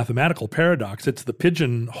a mathematical paradox. It's the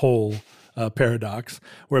pigeonhole paradox,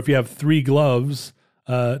 where if you have 3 gloves,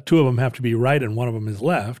 2 of them have to be right and 1 of them is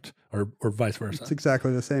left, or vice versa. It's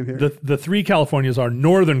exactly the same here. The 3 Californias are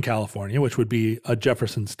Northern California, which would be a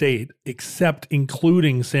Jefferson state, except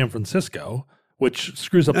including San Francisco, which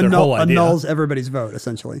screws up their whole idea. Annuls everybody's vote,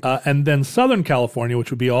 essentially. And then Southern California,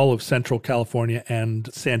 which would be all of Central California and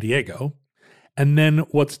San Diego. And then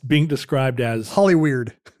what's being described as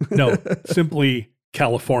Hollyweird. No, simply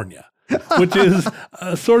California, which is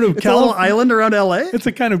a sort of a little island around LA. It's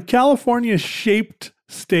a kind of California-shaped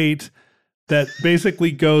state that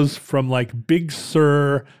basically goes from like Big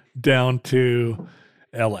Sur down to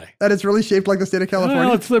LA. That it's really shaped like the state of California?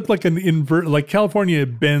 Well, it's like an like California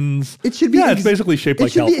bends. It should be. It's basically shaped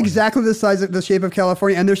like California. It should be exactly the shape of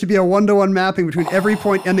California, and there should be a 1-to-1 mapping between every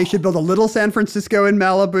point, and they should build a little San Francisco in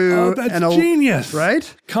Malibu. Oh, that's genius.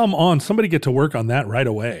 Right? Come on, somebody get to work on that right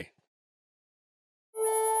away.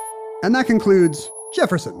 And that concludes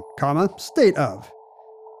Jefferson, state of.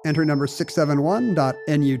 Entry number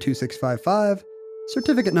 671.NU2655,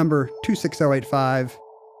 certificate number 26085,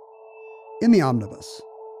 in the omnibus.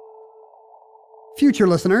 Future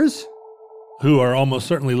listeners, who are almost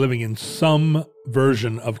certainly living in some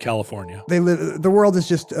version of California. The world is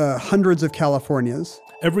just hundreds of Californias.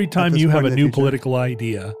 Every time you have a new political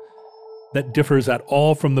idea that differs at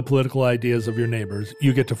all from the political ideas of your neighbors,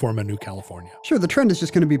 you get to form a new California. Sure, the trend is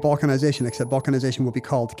just going to be balkanization, except balkanization will be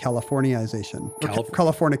called Californiization.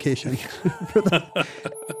 Californication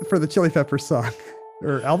for the Chili Peppers song.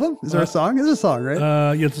 Or album? Is there a song? It's a song,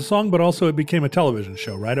 right? Yeah, it's a song, but also it became a television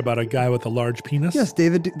show, right? About a guy with a large penis? Yes,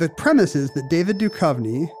 the premise is that David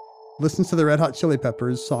Duchovny listens to the Red Hot Chili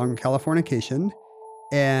Peppers song Californication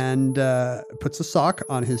and puts a sock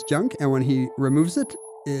on his junk, and when he removes it,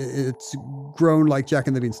 it's grown like Jack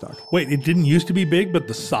and the Beanstalk. Wait, it didn't used to be big, but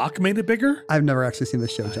the sock made it bigger? I've never actually seen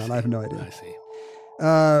this show, John. I have no idea. I see.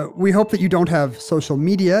 We hope that you don't have social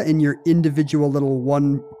media in your individual little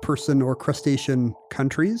one-person or crustacean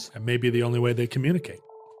countries. That may be the only way they communicate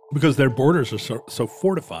because their borders are so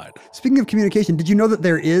fortified. Speaking of communication, did you know that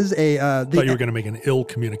there is a... I thought you were going to make an ill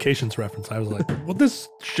communications reference. I was like, well, this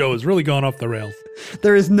show is really gone off the rails.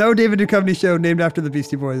 There is no David Duchovny show named after the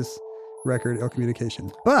Beastie Boys record, Ill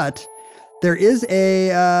Communication. But there is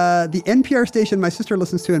the NPR station my sister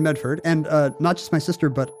listens to in Medford, and not just my sister,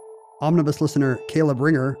 but Omnibus listener Caleb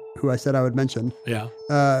Ringer, who I said I would mention,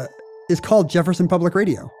 is called Jefferson Public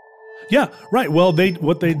Radio. Yeah, right. Well, they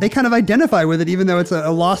kind of identify with it, even though it's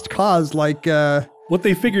a lost cause, like what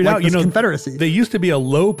they figured like out. You know, Confederacy. They used to be a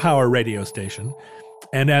low power radio station,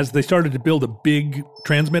 and as they started to build a big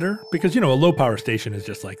transmitter, because a low power station is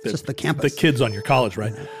just like just the campus, the kids on your college,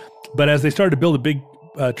 right? Yeah. But as they started to build a big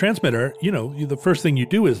transmitter, the first thing you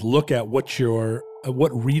do is look at what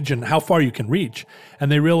region, how far you can reach,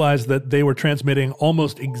 and they realized that they were transmitting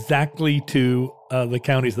almost exactly to the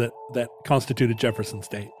counties that constituted Jefferson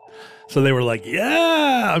State. So they were like,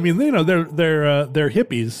 yeah, I mean, they're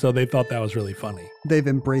hippies, so they thought that was really funny. They've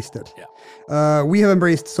embraced it. Yeah. We have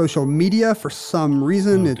embraced social media for some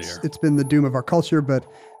reason. It's been the doom of our culture, but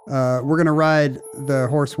we're going to ride the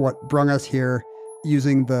horse what brung us here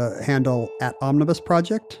using the handle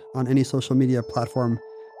 @OmnibusProject on any social media platform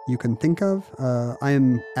you can think of. I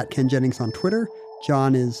am @KenJennings on Twitter.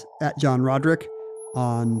 John is @JohnRoderick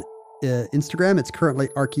on Instagram. It's currently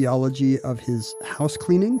archaeology of his house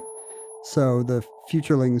cleaning. So the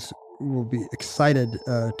futurelings will be excited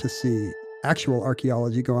to see actual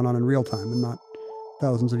archaeology going on in real time and not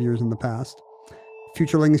thousands of years in the past.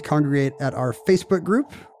 Futurelings congregate at our Facebook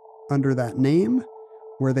group under that name,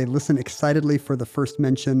 where they listen excitedly for the first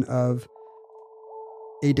mention of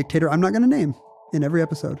a dictator I'm not going to name in every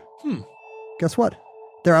episode. Guess what?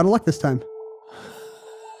 They're out of luck this time.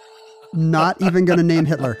 Not even going to name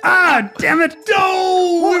Hitler. Ah, damn it.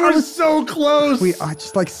 No! We were so close. We are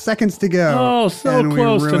just like seconds to go. Oh, so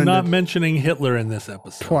close to not mentioning Hitler in this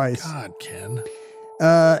episode. Twice. God, Ken.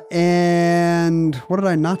 And what did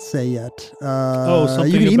I not say yet?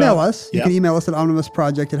 Something you can email about, us. You can email us at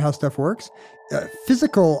omnibusproject@howstuffworks.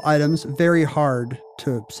 Physical items, very hard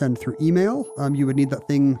to send through email. You would need that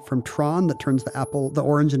thing from Tron that turns the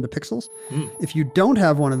orange into pixels. If you don't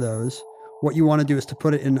have one of those, what you want to do is to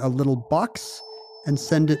put it in a little box and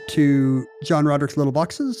send it to John Roderick's Little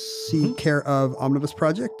Boxes, care of Omnibus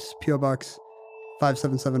Project, P.O. Box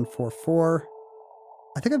 57744.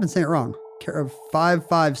 I think I've been saying it wrong. Care of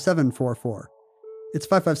 55744. It's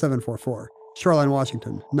 55744. Shoreline,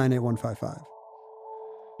 Washington, 98155.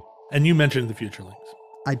 And you mentioned the futurelings.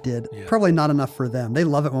 I did. Yeah. Probably not enough for them. They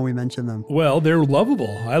love it when we mention them. Well, they're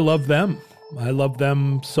lovable. I love them. I love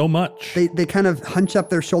them so much. They kind of hunch up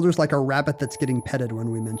their shoulders like a rabbit that's getting petted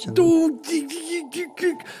when we mention them.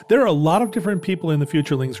 There are a lot of different people in the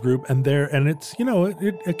Futurelings group, and it's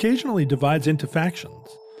it occasionally divides into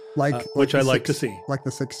factions. Which I like to see. Like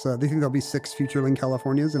the 6. Do you think there'll be 6 Futureling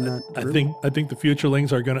Californias in that group? I think the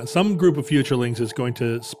Futurelings are some group of Futurelings is going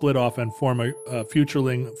to split off and form a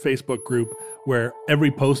Futureling Facebook group where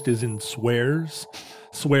every post is in swears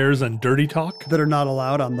and dirty talk that are not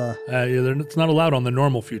allowed on the. It's not allowed on the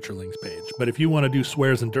normal Futurelings page. But if you want to do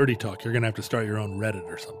swears and dirty talk, you're going to have to start your own Reddit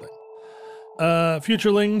or something.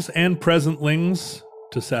 Futurelings and Presentlings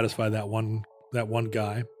to satisfy that one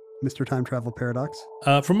guy. Mr. Time Travel Paradox.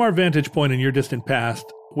 From our vantage point in your distant past,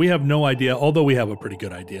 we have no idea, although we have a pretty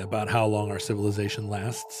good idea about how long our civilization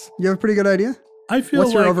lasts. You have a pretty good idea? I feel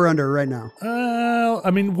What's your over-under right now?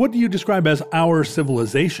 What do you describe as our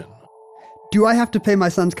civilization? Do I have to pay my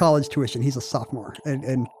son's college tuition? He's a sophomore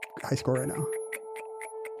in high school right now.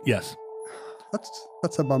 Yes.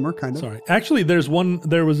 That's a bummer, kind of. Sorry. Actually, there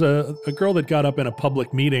was a girl that got up in a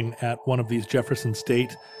public meeting at one of these Jefferson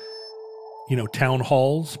State town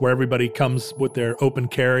halls where everybody comes with their open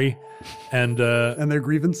carry and their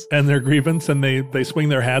grievance. And they swing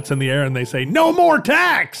their hats in the air and they say, "No more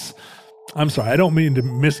tax!" I'm sorry, I don't mean to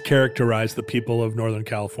mischaracterize the people of Northern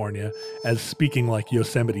California as speaking like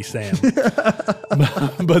Yosemite Sam.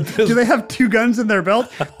 but do they have 2 guns in their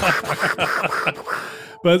belt?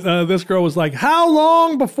 But this girl was like, "How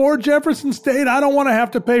long before Jefferson State I don't want to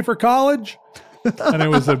have to pay for college?" And it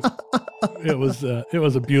was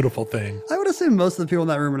a beautiful thing. I would assume most of the people in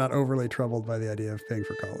that room are not overly troubled by the idea of paying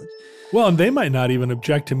for college. Well, and they might not even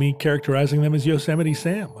object to me characterizing them as Yosemite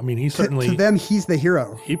Sam. I mean, he certainly... To them, he's the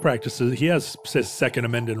hero. He practices, he has his Second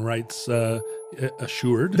Amendment rights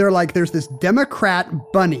assured. They're like, there's this Democrat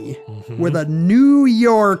bunny with a New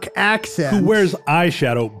York accent. Who wears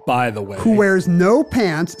eyeshadow, by the way. Who wears no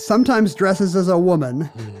pants, sometimes dresses as a woman.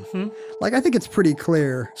 Like, I think it's pretty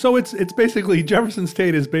clear. So it's basically, Jefferson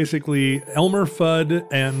State is basically Elmer Fudd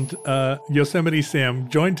and Yosemite Sam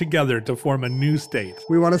joined together to form a new state.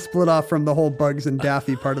 We want to split off from the whole Bugs and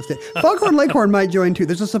Daffy part of the state. Foghorn Leghorn might join too.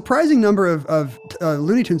 There's a surprising number of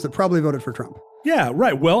Looney Tunes that probably voted for Trump. Yeah,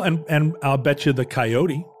 right. Well, and I'll bet you the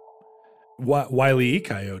Coyote, Wile E.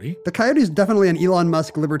 Coyote. The Coyote is definitely an Elon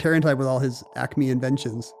Musk libertarian type with all his Acme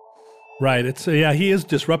inventions. Right. It's he is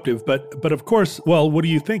disruptive, but of course, well, what do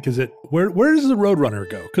you think? Is it where does the Roadrunner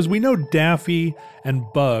go? Because we know Daffy and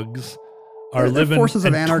Bugs are living, forces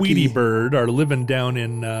of and anarchy. Tweety Bird are living down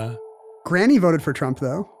in. Granny voted for Trump,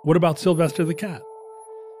 though. What about Sylvester the cat?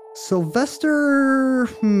 Sylvester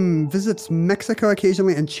visits Mexico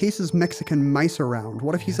occasionally and chases Mexican mice around.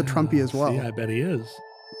 What if he's a Trumpy as well? See, I bet he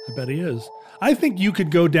is. I think you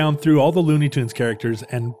could go down through all the Looney Tunes characters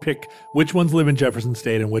and pick which ones live in Jefferson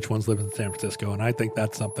State and which ones live in San Francisco. And I think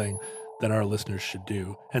that's something that our listeners should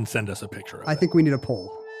do and send us a picture of I think we need a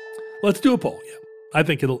poll. Let's do a poll, yeah. I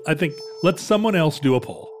think let someone else do a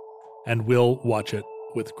poll and we'll watch it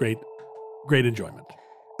with great enjoyment.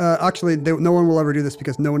 Actually, no one will ever do this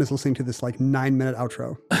because no one is listening to this 9-minute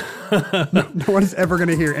outro. no one is ever going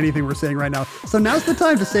to hear anything we're saying right now. So now's the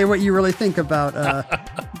time to say what you really think about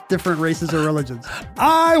different races or religions.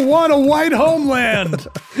 I want a white homeland.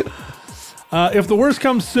 If the worst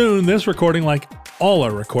comes soon, this recording, like all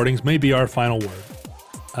our recordings, may be our final word.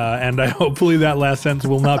 And hopefully that last sentence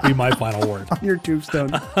will not be my final word. On your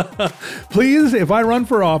tombstone. Please, if I run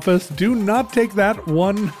for office, do not take that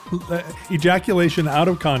one ejaculation out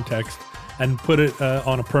of context and put it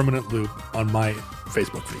on a permanent loop on my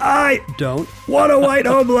Facebook feed. I don't want a white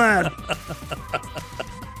homeland.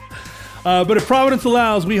 But if Providence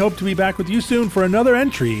allows, we hope to be back with you soon for another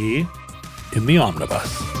entry in the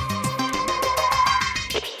Omnibus.